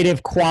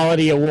creative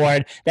quality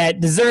award that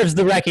deserves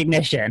the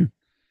recognition.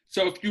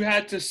 So if you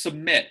had to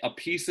submit a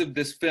piece of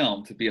this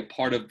film to be a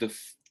part of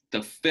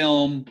the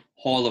Film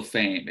Hall of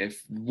Fame,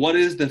 what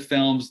is the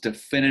film's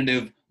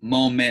definitive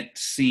moment,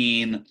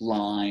 scene,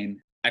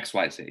 line,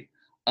 XYZ?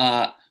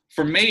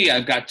 For me,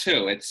 I've got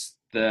two. It's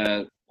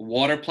the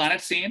water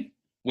planet scene,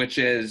 which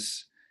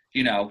is,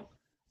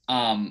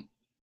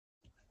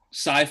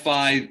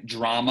 sci-fi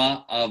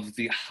drama of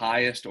the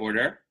highest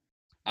order.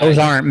 Those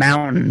aren't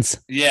mountains.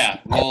 Yeah,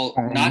 well,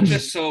 not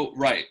just so,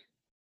 right.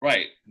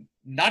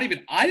 Not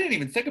even, I didn't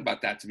even think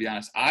about that, to be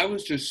honest. I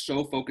was just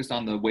so focused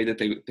on the way that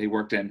they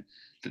worked in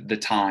the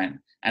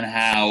time and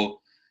how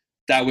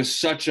that was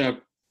such a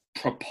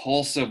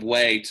propulsive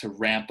way to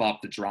ramp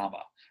up the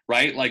drama.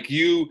 Right? Like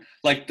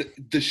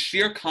the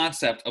sheer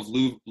concept of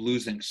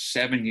losing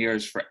 7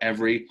 years for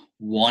every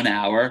 1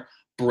 hour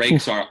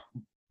breaks our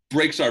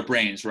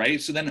brains,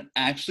 right? So then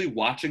actually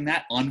watching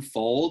that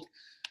unfold,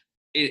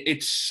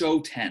 it's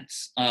so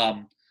tense.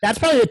 That's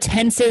probably the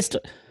tensest,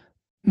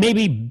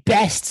 maybe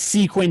best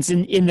sequence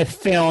in the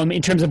film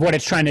in terms of what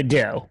it's trying to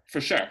do.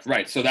 For sure,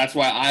 right. So that's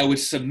why I would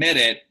submit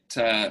it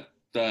to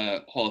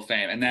the Hall of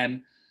Fame. And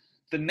then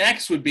the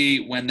next would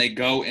be when they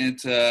go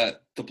into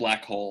the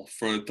black hole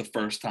for the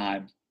first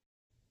time.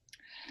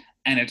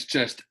 And it's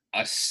just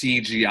a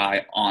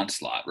CGI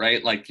onslaught,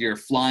 right? Like you're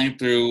flying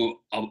through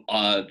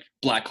a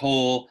black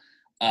hole.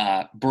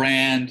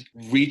 Brand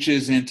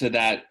reaches into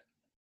that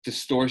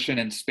distortion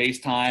in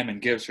space-time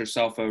and gives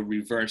herself a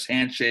reverse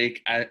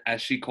handshake,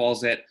 as she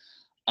calls it.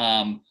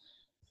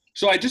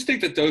 So I just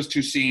think that those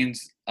two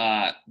scenes,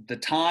 the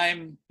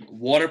time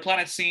water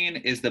planet scene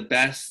is the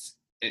best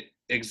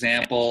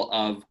example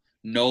of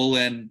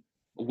Nolan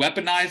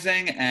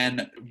weaponizing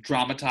and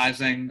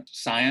dramatizing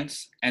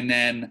science, and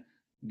then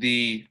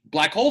the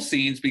black hole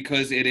scenes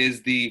because it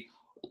is the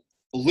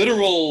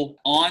literal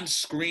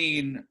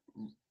on-screen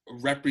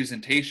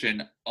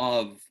representation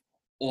of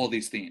all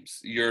these themes.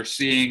 You're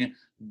seeing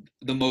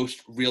the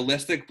most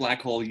realistic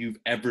black hole you've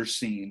ever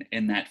seen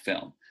in that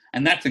film,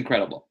 and that's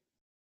incredible.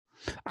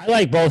 I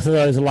like both of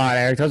those a lot,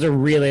 Eric. Those are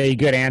really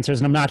good answers,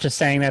 and I'm not just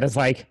saying that as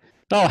like,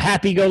 oh,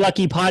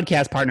 happy-go-lucky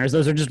podcast partners.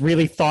 Those are just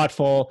really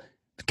thoughtful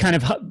kind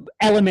of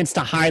elements to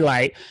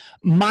highlight.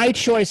 My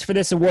choice for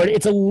this award,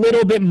 it's a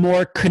little bit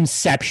more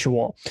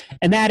conceptual,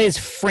 and that is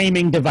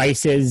framing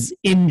devices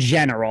in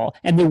general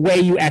and the way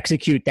you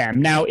execute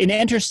them. Now, in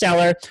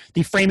Interstellar,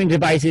 the framing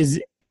devices,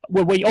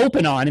 what we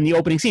open on in the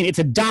opening scene, it's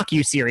a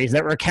docu-series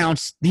that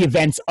recounts the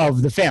events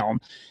of the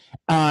film.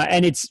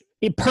 And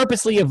it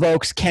purposely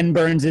evokes Ken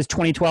Burns'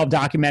 2012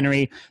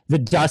 documentary, The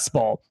Dust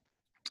Bowl.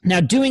 Now,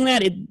 doing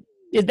that,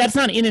 that's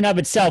not in and of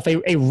itself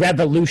a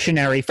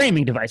revolutionary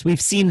framing device. We've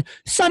seen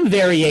some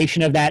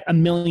variation of that a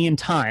million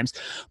times.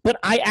 But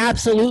I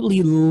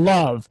absolutely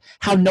love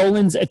how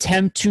Nolan's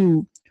attempt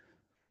to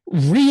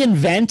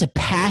reinvent a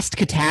past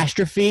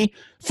catastrophe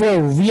for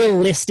a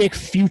realistic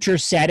future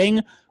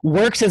setting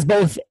works as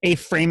both a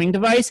framing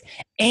device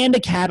and a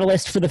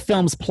catalyst for the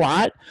film's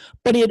plot,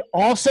 but it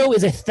also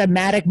is a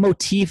thematic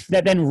motif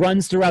that then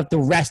runs throughout the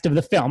rest of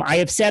the film. I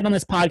have said on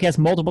this podcast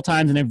multiple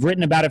times, and I've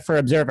written about it for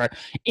Observer,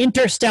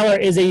 Interstellar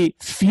is a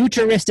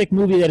futuristic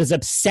movie that is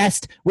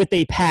obsessed with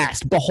a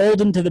past,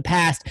 beholden to the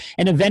past,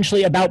 and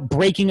eventually about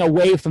breaking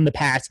away from the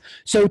past.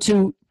 So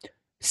to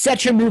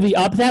set your movie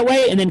up that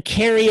way and then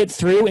carry it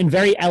through in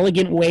very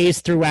elegant ways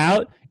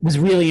throughout was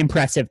really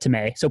impressive to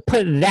me. So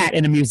put that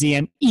in a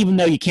museum, even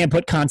though you can't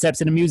put concepts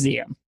in a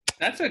museum.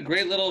 That's a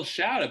great little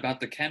shout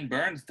about the Ken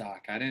Burns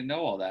doc. I didn't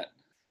know all that.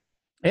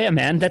 Yeah,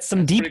 man, that's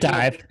some deep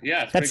dive. Cool.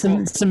 Yeah, that's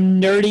some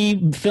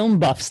nerdy film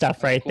buff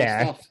stuff right cool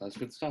there. That's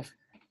good stuff.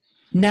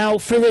 Now,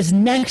 for this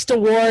next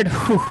award,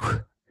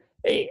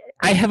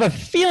 I have a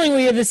feeling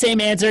we have the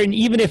same answer, and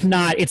even if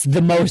not, it's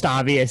the most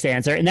obvious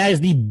answer, and that is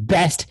the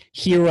best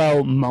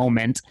hero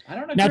moment. I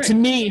don't agree. Now, to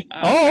me,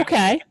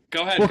 okay.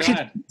 Go ahead, well, go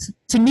ahead.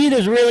 To me,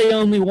 there's really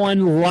only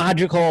one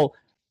logical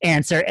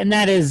answer, and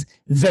that is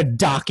the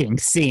docking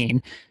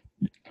scene.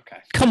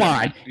 Okay. Come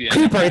on, Yeah.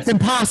 Cooper, it's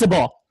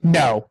impossible.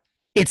 No,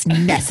 it's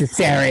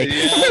necessary.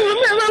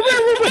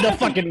 The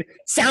fucking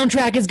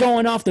soundtrack is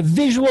going off. The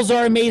visuals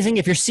are amazing.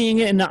 If you're seeing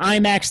it in the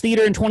IMAX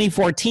theater in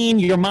 2014,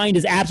 your mind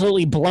is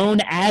absolutely blown,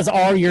 as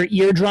are your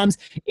eardrums.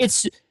 The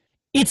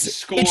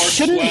score it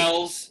shouldn't.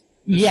 swells.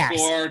 Yes.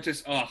 Score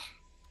just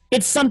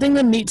It's something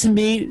that to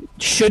me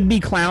should be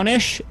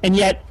clownish, and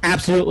yet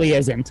absolutely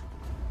isn't.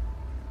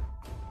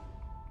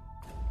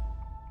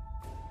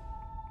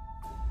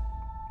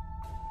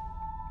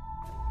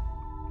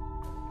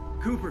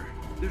 Cooper,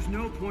 there's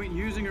no point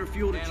using her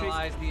fuel to chase...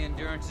 Analyze the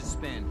Endurance's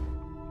spin.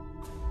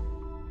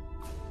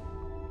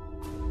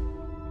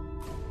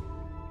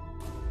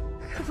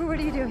 Cooper, what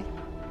are you doing?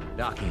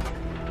 Docking.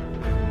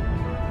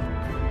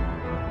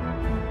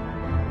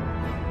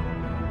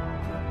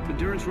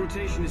 Endurance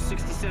rotation is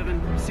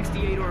 67,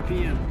 68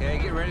 RPM. Okay,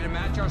 get ready to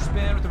match our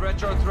spin with the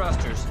retro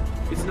thrusters.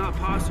 It's not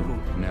possible.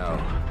 No,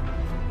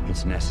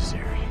 it's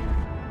necessary.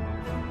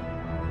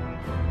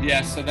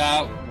 Yeah, so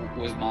that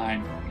was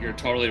mine. You're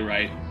totally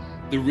right.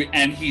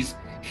 And he's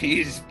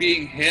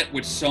being hit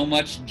with so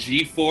much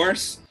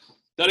G-force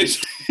that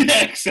he's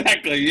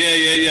exactly.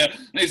 Yeah.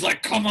 And he's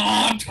like, "Come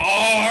on,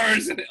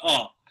 TARS!" And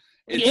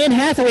Anne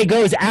Hathaway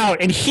goes out,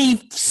 and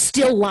he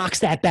still locks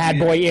that bad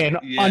boy in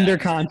under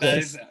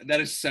conscious. That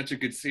is such a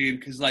good scene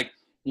because, like,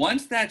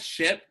 once that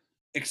ship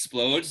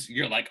explodes,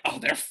 you're like, "Oh,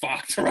 they're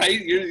fucked," right?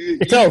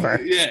 It's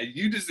over. Yeah,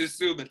 you just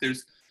assume that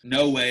there's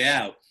no way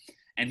out,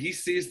 and he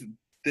sees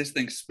this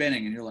thing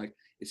spinning, and you're like,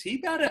 "Is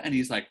he about it?" And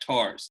he's like,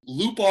 "TARS,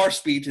 loop our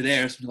speed to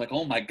theirs." And you're like,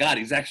 "Oh my god,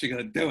 he's actually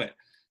gonna do it."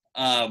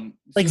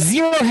 Like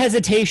zero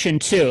hesitation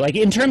too. Like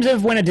in terms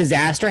of when a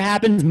disaster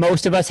happens,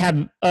 most of us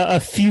have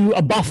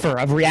a buffer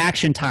of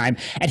reaction time,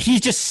 and he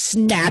just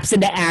snaps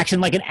into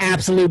action like an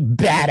absolute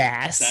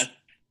badass.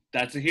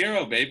 That's a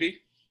hero,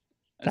 baby.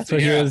 That's what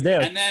heroes do.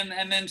 And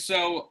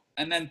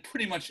then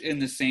pretty much in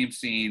the same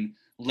scene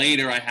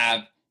later, I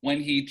have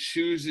when he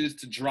chooses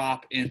to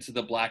drop into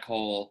the black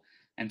hole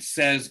and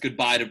says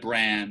goodbye to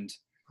Brand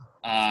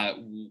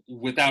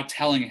without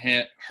telling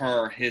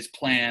her his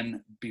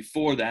plan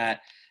before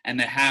that. And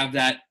they have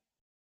that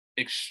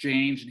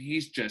exchange, and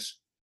he's just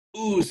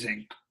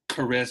oozing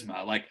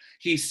charisma. Like,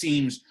 he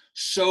seems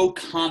so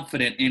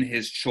confident in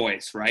his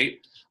choice, right?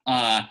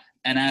 And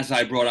as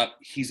I brought up,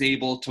 he's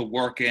able to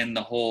work in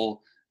the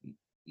whole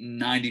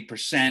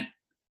 90%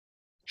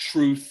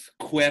 truth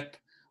quip.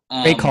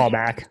 Great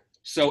callback.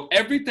 So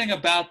everything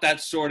about that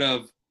sort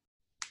of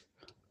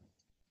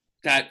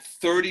that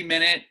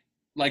 30-minute,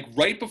 like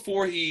right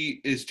before he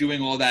is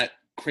doing all that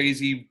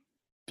crazy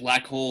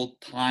black hole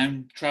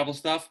time travel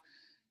stuff,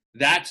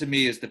 that to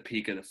me is the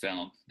peak of the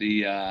film.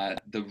 The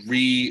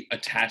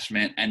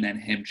reattachment and then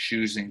him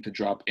choosing to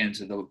drop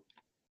into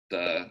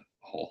the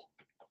hole.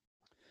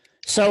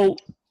 So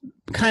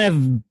kind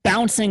of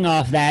bouncing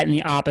off that in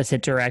the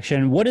opposite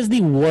direction, what is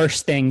the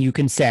worst thing you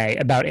can say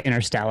about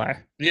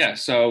Interstellar? Yeah,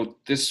 so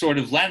this sort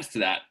of lends to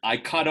that. I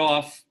cut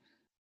off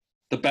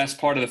the best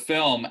part of the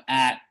film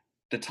at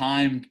the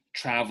time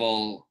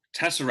travel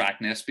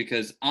tesseractness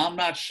because I'm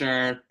not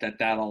sure that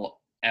that'll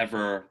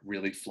ever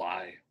really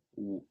fly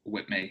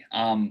with me.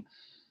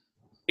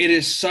 It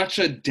is such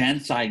a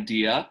dense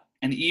idea,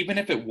 and even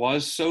if it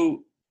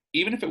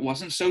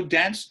wasn't so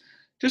dense,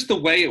 just the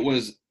way it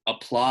was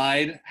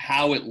applied,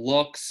 how it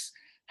looks,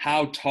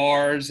 how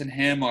TARS and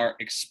him are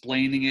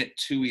explaining it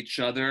to each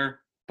other,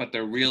 but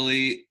they're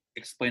really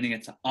explaining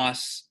it to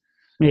us.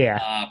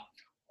 Yeah.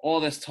 All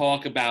this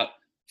talk about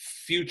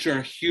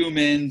future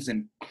humans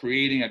and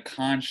creating a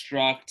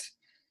construct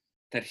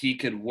that he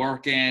could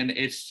work in.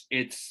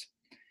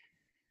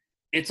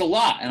 It's a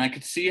lot, and I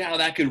could see how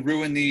that could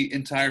ruin the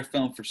entire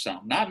film for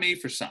some. Not me,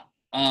 for some.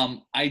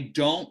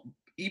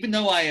 Even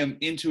though I am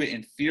into it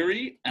in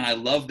theory and I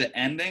love the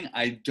ending,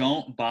 I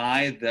don't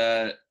buy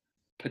the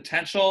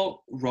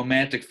potential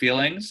romantic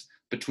feelings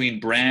between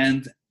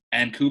Brand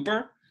and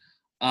Cooper.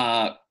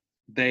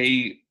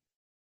 They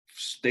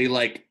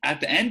like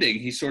at the ending,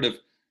 he sort of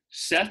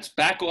sets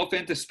back off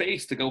into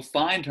space to go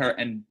find her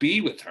and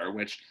be with her,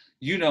 which,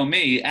 you know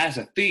me, as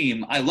a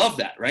theme, I love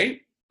that,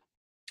 right?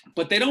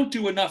 But they don't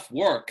do enough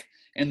work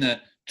in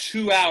the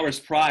 2 hours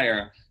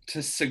prior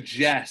to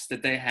suggest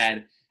that they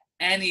had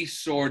any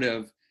sort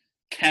of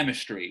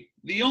chemistry.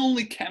 The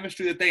only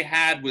chemistry that they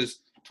had was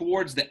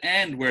towards the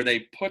end where they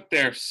put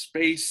their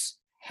space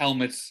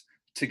helmets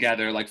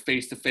together, like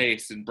face to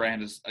face, and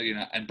Brand is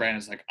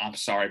like, "I'm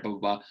sorry, blah, blah,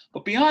 blah."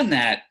 But beyond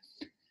that,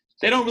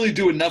 they don't really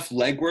do enough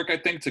legwork, I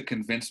think, to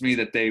convince me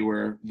that they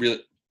were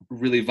really,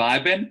 really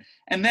vibing.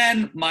 And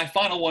then my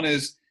final one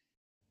is,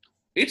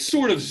 it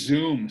sort of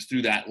zooms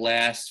through that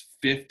last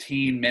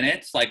 15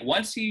 minutes. Like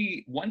once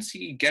he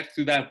gets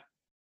through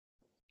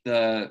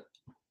the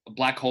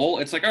black hole,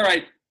 it's like, all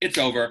right, it's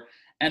over.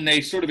 And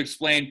they sort of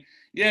explain,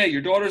 yeah,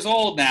 your daughter's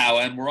old now,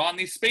 and we're on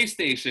these space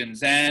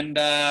stations, and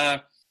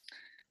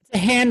it's a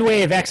hand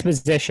wave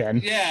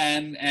exposition. Yeah,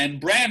 and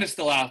Brand is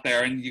still out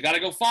there, and you got to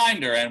go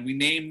find her, and we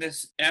named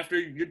this after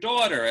your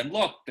daughter, and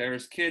look,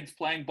 there's kids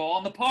playing ball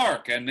in the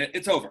park, and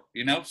it's over,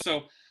 you know?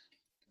 So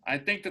I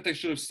think that they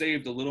should have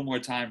saved a little more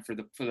time for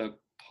the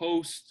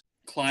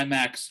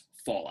post-climax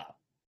fallout.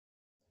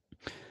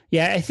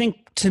 Yeah, I think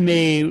to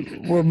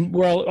me,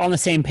 we're on the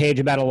same page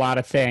about a lot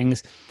of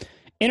things.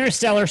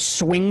 Interstellar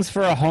swings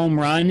for a home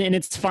run in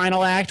its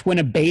final act when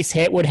a base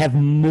hit would have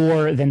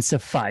more than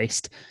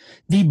sufficed.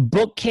 The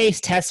bookcase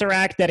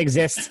tesseract that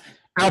exists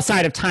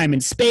outside of time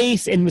and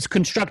space and was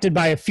constructed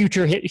by a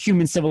future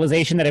human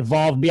civilization that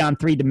evolved beyond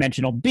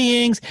three-dimensional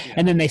beings,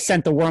 and then they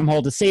sent the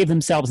wormhole to save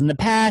themselves in the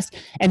past,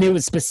 and it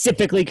was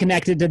specifically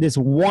connected to this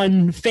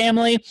one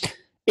family.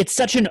 It's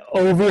such an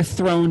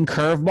overthrown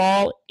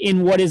curveball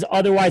in what is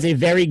otherwise a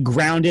very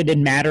grounded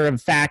and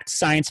matter-of-fact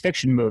science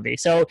fiction movie.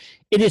 So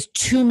it is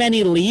too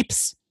many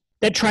leaps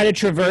that try to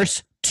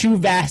traverse too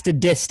vast a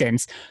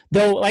distance.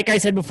 Though, like I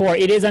said before,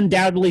 it is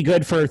undoubtedly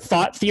good for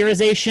thought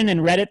theorization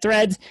and Reddit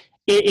threads.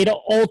 It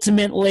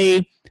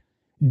ultimately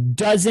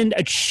doesn't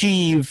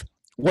achieve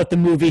what the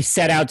movie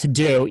set out to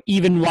do,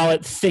 even while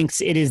it thinks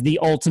it is the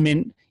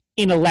ultimate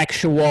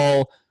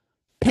intellectual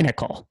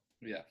pinnacle.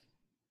 Yeah.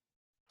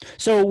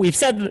 So we've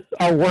said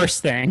our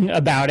worst thing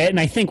about it, and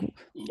I think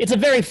it's a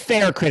very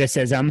fair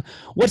criticism.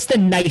 What's the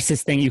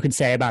nicest thing you could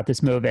say about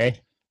this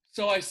movie?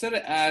 So I said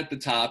it at the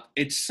top.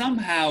 It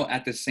somehow,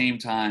 at the same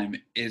time,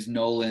 is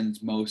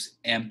Nolan's most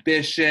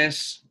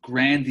ambitious,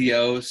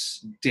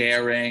 grandiose,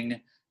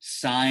 daring,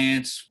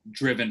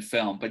 science-driven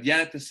film. But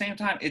yet, at the same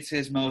time, it's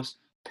his most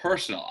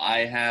personal.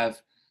 I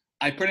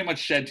pretty much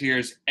shed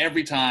tears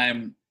every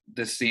time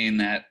the scene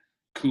that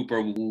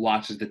Cooper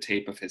watches the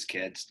tape of his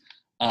kids.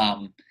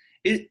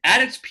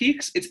 At its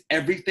peaks, it's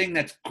everything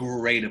that's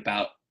great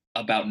about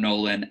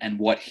Nolan and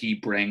what he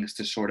brings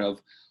to sort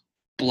of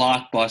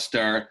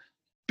blockbuster,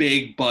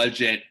 big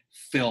budget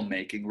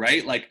filmmaking,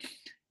 right? Like,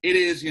 it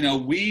is,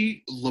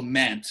 we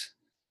lament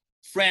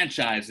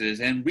franchises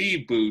and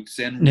reboots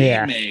and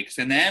remakes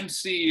and the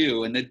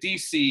MCU and the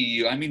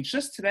DCU. I mean,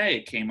 just today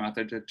it came out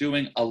that they're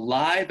doing a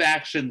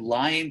live-action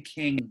Lion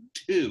King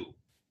 2.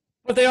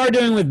 What they are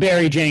doing with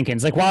Barry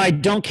Jenkins. Like, while I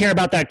don't care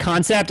about that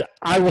concept,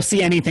 I will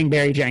see anything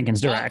Barry Jenkins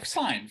directs.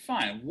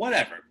 Fine,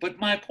 whatever. But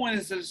my point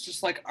is that it's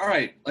just like, all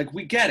right, like,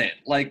 we get it.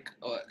 Like,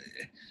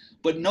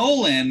 but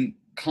Nolan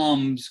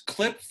comes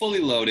clip fully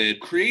loaded,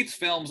 creates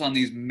films on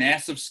these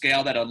massive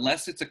scale that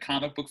unless it's a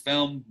comic book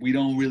film, we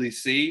don't really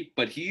see.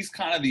 But he's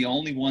kind of the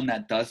only one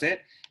that does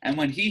it. And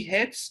when he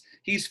hits,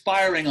 he's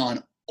firing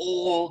on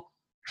all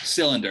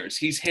cylinders.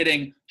 He's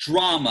hitting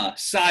drama,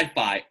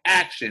 sci-fi,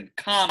 action,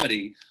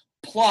 comedy,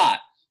 plot,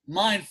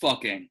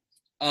 mind-fucking,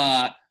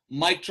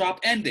 mic drop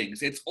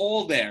endings. It's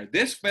all there.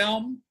 This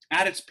film,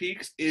 at its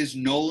peaks, is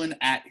Nolan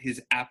at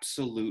his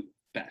absolute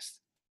best.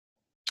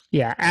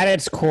 Yeah, at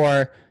its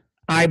core,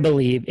 I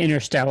believe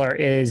Interstellar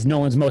is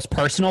Nolan's most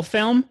personal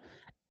film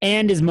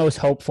and his most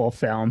hopeful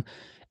film.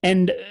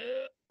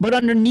 But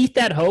underneath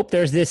that hope,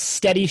 there's this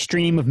steady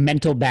stream of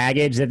mental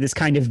baggage that this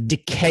kind of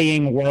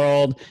decaying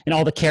world and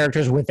all the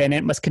characters within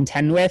it must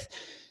contend with.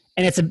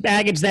 And it's a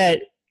baggage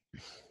that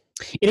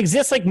it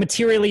exists like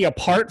materially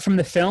apart from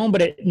the film,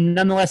 but it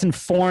nonetheless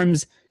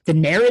informs the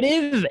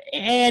narrative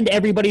and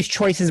everybody's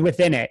choices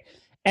within it.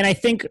 And I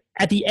think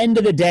at the end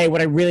of the day,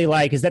 what I really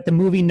like is that the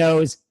movie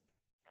knows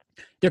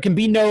there can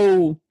be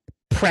no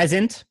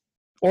present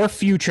or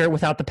future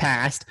without the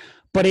past,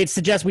 but it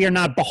suggests we are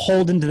not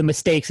beholden to the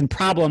mistakes and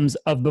problems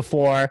of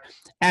before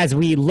as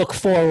we look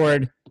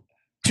forward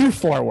to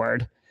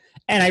forward.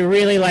 And I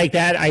really like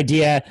that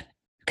idea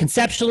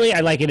conceptually.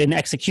 I like it in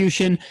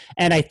execution.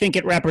 And I think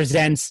it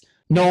represents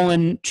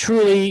Nolan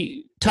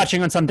truly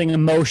touching on something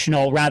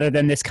emotional rather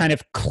than this kind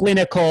of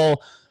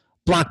clinical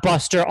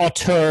blockbuster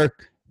auteur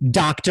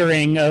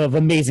doctoring of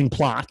amazing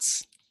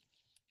plots.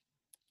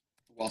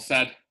 Well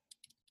said.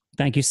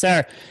 Thank you,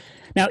 sir.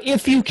 Now,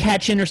 if you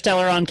catch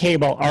Interstellar on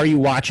cable, are you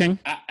watching?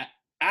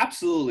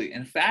 Absolutely.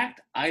 In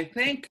fact, I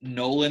think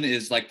Nolan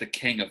is like the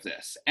king of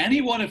this.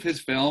 Any one of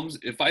his films,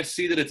 if I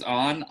see that it's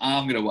on,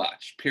 I'm going to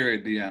watch.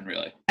 Period. The end,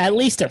 really. At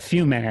least a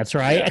few minutes,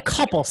 right? Yeah. A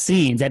couple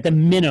scenes at the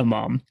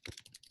minimum.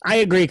 I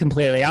agree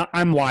completely.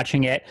 I'm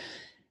watching it.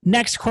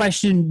 Next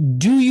question.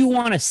 Do you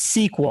want a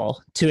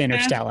sequel to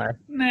Interstellar?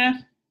 Nah.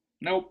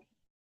 Nope.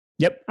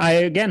 Yep. I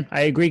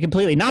agree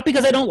completely. Not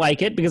because I don't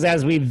like it, because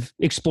as we've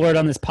explored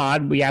on this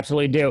pod, we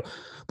absolutely do,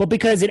 but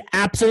because it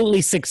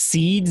absolutely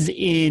succeeds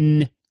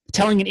in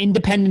telling an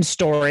independent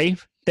story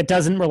that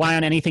doesn't rely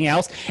on anything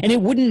else. And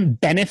it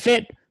wouldn't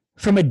benefit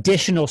from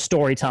additional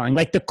storytelling.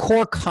 Like, the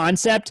core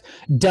concept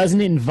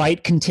doesn't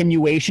invite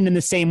continuation in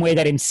the same way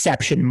that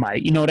Inception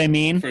might. You know what I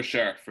mean? For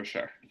sure.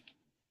 All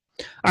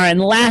right.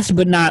 And last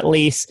but not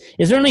least,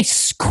 is there any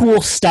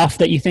cool stuff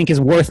that you think is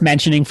worth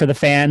mentioning for the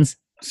fans?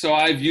 So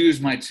I've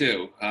used my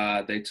two.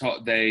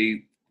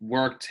 They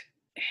worked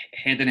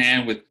hand in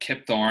hand with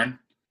Kip Thorne.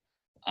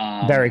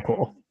 Very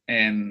cool.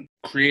 And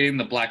creating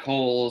the black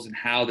holes and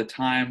how the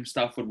time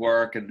stuff would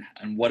work and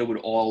what it would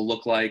all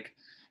look like.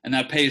 And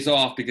that pays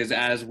off because,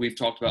 as we've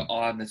talked about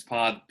on this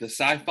pod, the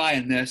sci-fi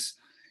in this,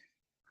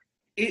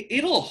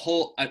 it'll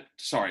hold.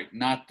 Sorry,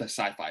 not the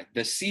sci-fi.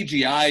 The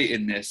CGI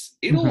in this,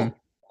 it'll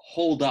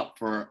hold up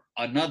for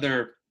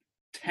another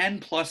 10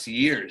 plus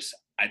years,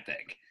 I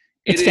think.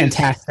 It's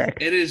fantastic.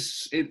 It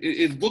is.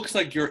 It looks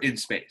like you're in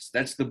space.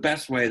 That's the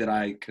best way that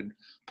I could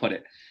put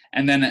it.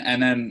 And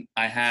then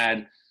I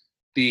had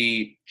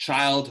the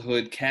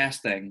childhood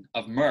casting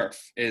of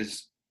Murph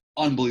is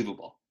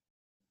unbelievable.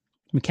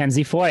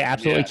 Mackenzie Foy,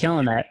 absolutely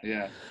killing that.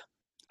 Yeah.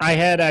 I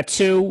had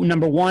two.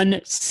 Number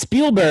one,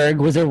 Spielberg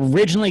was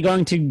originally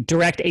going to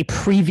direct a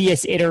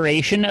previous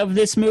iteration of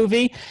this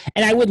movie,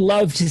 and I would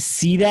love to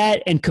see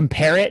that and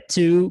compare it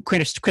to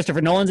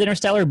Christopher Nolan's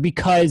Interstellar,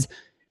 because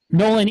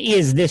Nolan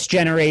is this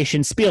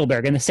generation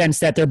Spielberg in the sense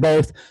that they're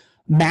both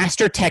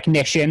master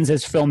technicians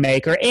as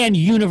filmmaker and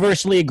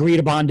universally agreed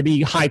upon to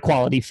be high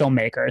quality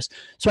filmmakers.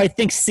 So I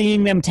think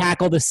seeing them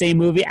tackle the same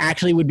movie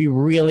actually would be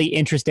really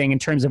interesting in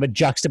terms of a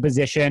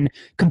juxtaposition,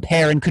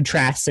 compare and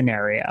contrast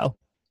scenario.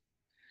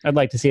 I'd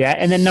like to see that.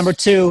 And then number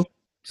two,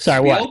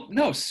 what?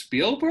 No,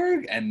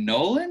 Spielberg and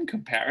Nolan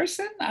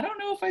comparison? I don't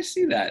know if I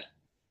see that.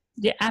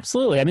 Yeah,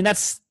 absolutely. I mean,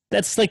 that's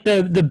like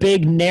the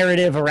big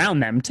narrative around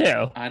them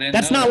too.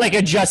 That's not like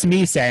a just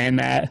me saying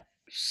that.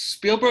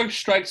 Spielberg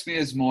strikes me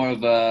as more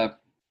of a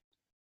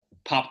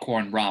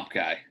popcorn romp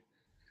guy.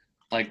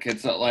 Like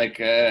it's like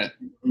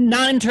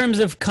not in terms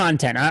of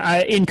content.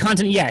 In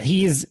content, yeah,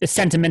 he's a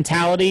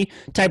sentimentality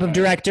type of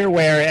director,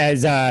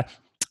 whereas I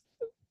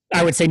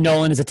would say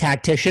Nolan is a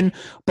tactician.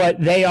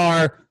 But they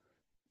are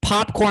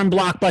popcorn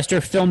blockbuster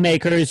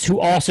filmmakers who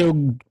also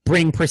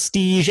bring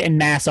prestige and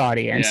mass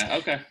audience. Yeah,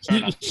 okay.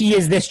 He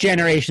is this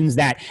generation's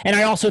that. And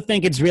I also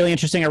think it's really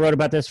interesting, I wrote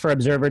about this for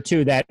Observer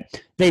too, that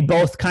they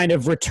both kind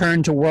of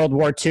returned to World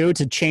War II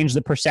to change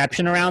the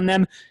perception around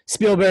them.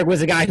 Spielberg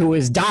was a guy who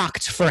was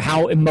docked for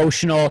how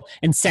emotional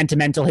and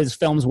sentimental his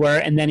films were,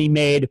 and then he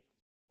made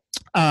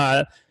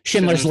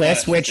Schindler's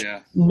List, which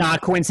not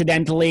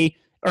coincidentally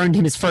earned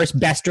him his first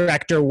Best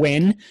Director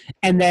win.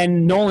 And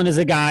then Nolan is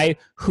a guy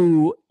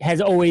who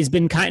has always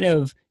been kind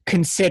of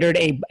considered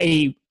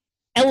a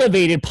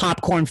elevated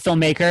popcorn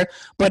filmmaker,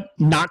 but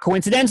not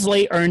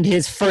coincidentally earned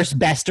his first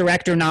Best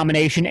Director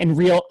nomination and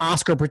real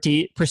Oscar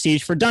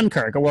prestige for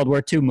Dunkirk, a World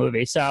War II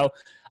movie. So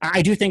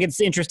I do think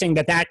it's interesting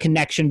that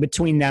connection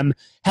between them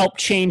helped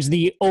change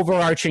the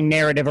overarching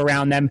narrative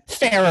around them,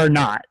 fair or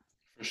not.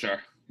 For sure.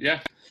 Yeah.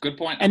 Good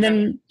point. And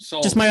then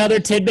just my other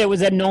tidbit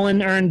was that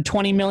Nolan earned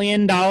 $20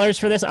 million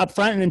for this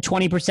upfront and then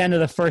 20% of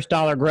the first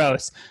dollar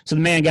gross. So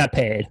the man got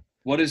paid.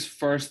 What is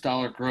first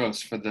dollar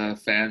gross for the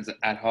fans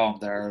at home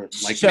that are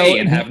like me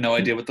and have no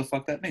idea what the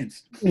fuck that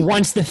means?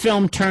 Once the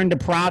film turned a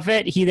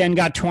profit, he then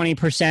got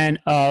 20%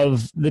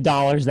 of the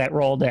dollars that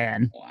rolled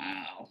in.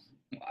 Wow.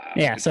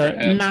 Yeah, so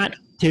not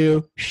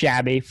too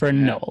shabby for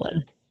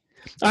Nolan.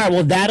 All right,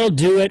 well, that'll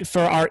do it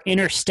for our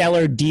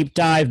Interstellar deep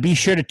dive. Be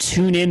sure to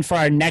tune in for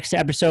our next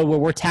episode where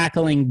we're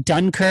tackling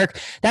Dunkirk.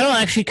 That'll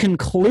actually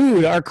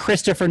conclude our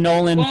Christopher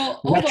Nolan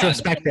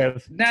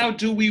retrospective. Now,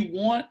 do we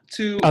want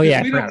to? Oh,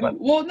 yeah.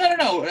 Well,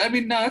 no. I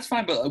mean, no, that's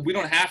fine, but we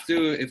don't have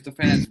to. If the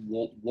fans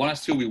want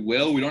us to, we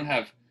will. We don't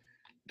have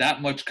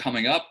that much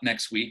coming up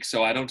next week,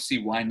 so I don't see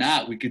why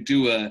not. We could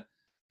do a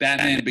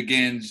Batman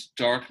Begins,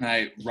 Dark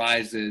Knight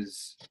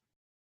Rises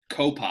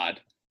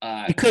co-pod.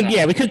 We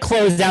could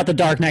close out the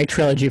Dark Knight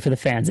trilogy for the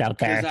fans out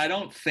there. Because I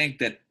don't think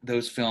that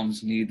those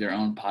films need their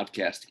own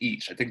podcast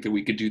each. I think that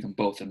we could do them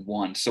both in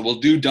one. So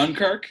we'll do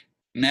Dunkirk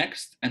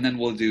next, and then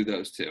we'll do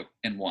those two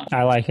in one.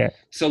 I like it.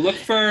 So look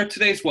for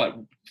today's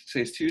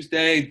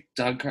Tuesday.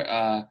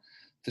 Dunkirk.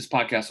 This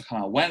podcast will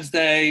come out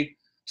Wednesday.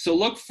 So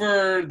look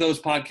for those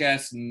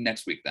podcasts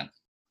next week then.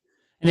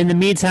 And in the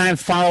meantime,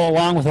 follow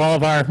along with all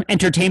of our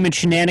entertainment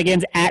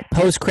shenanigans at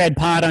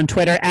PostCredPod on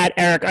Twitter, at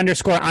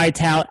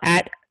Eric_Ital,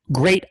 at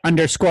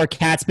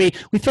Great_Catsby.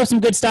 We throw some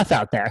good stuff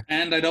out there.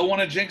 And I don't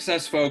want to jinx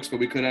us, folks, but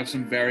we could have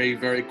some very,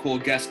 very cool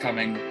guests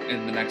coming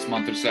in the next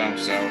month or so.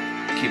 So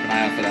keep an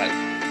eye out for that.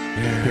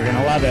 You're going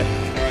to love it.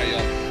 All right,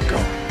 y'all. Go.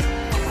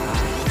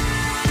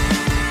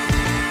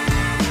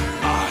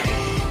 I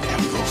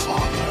am the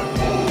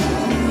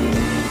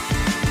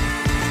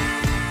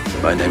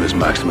Father. My name is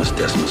Maximus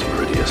Decimus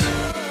Meridius.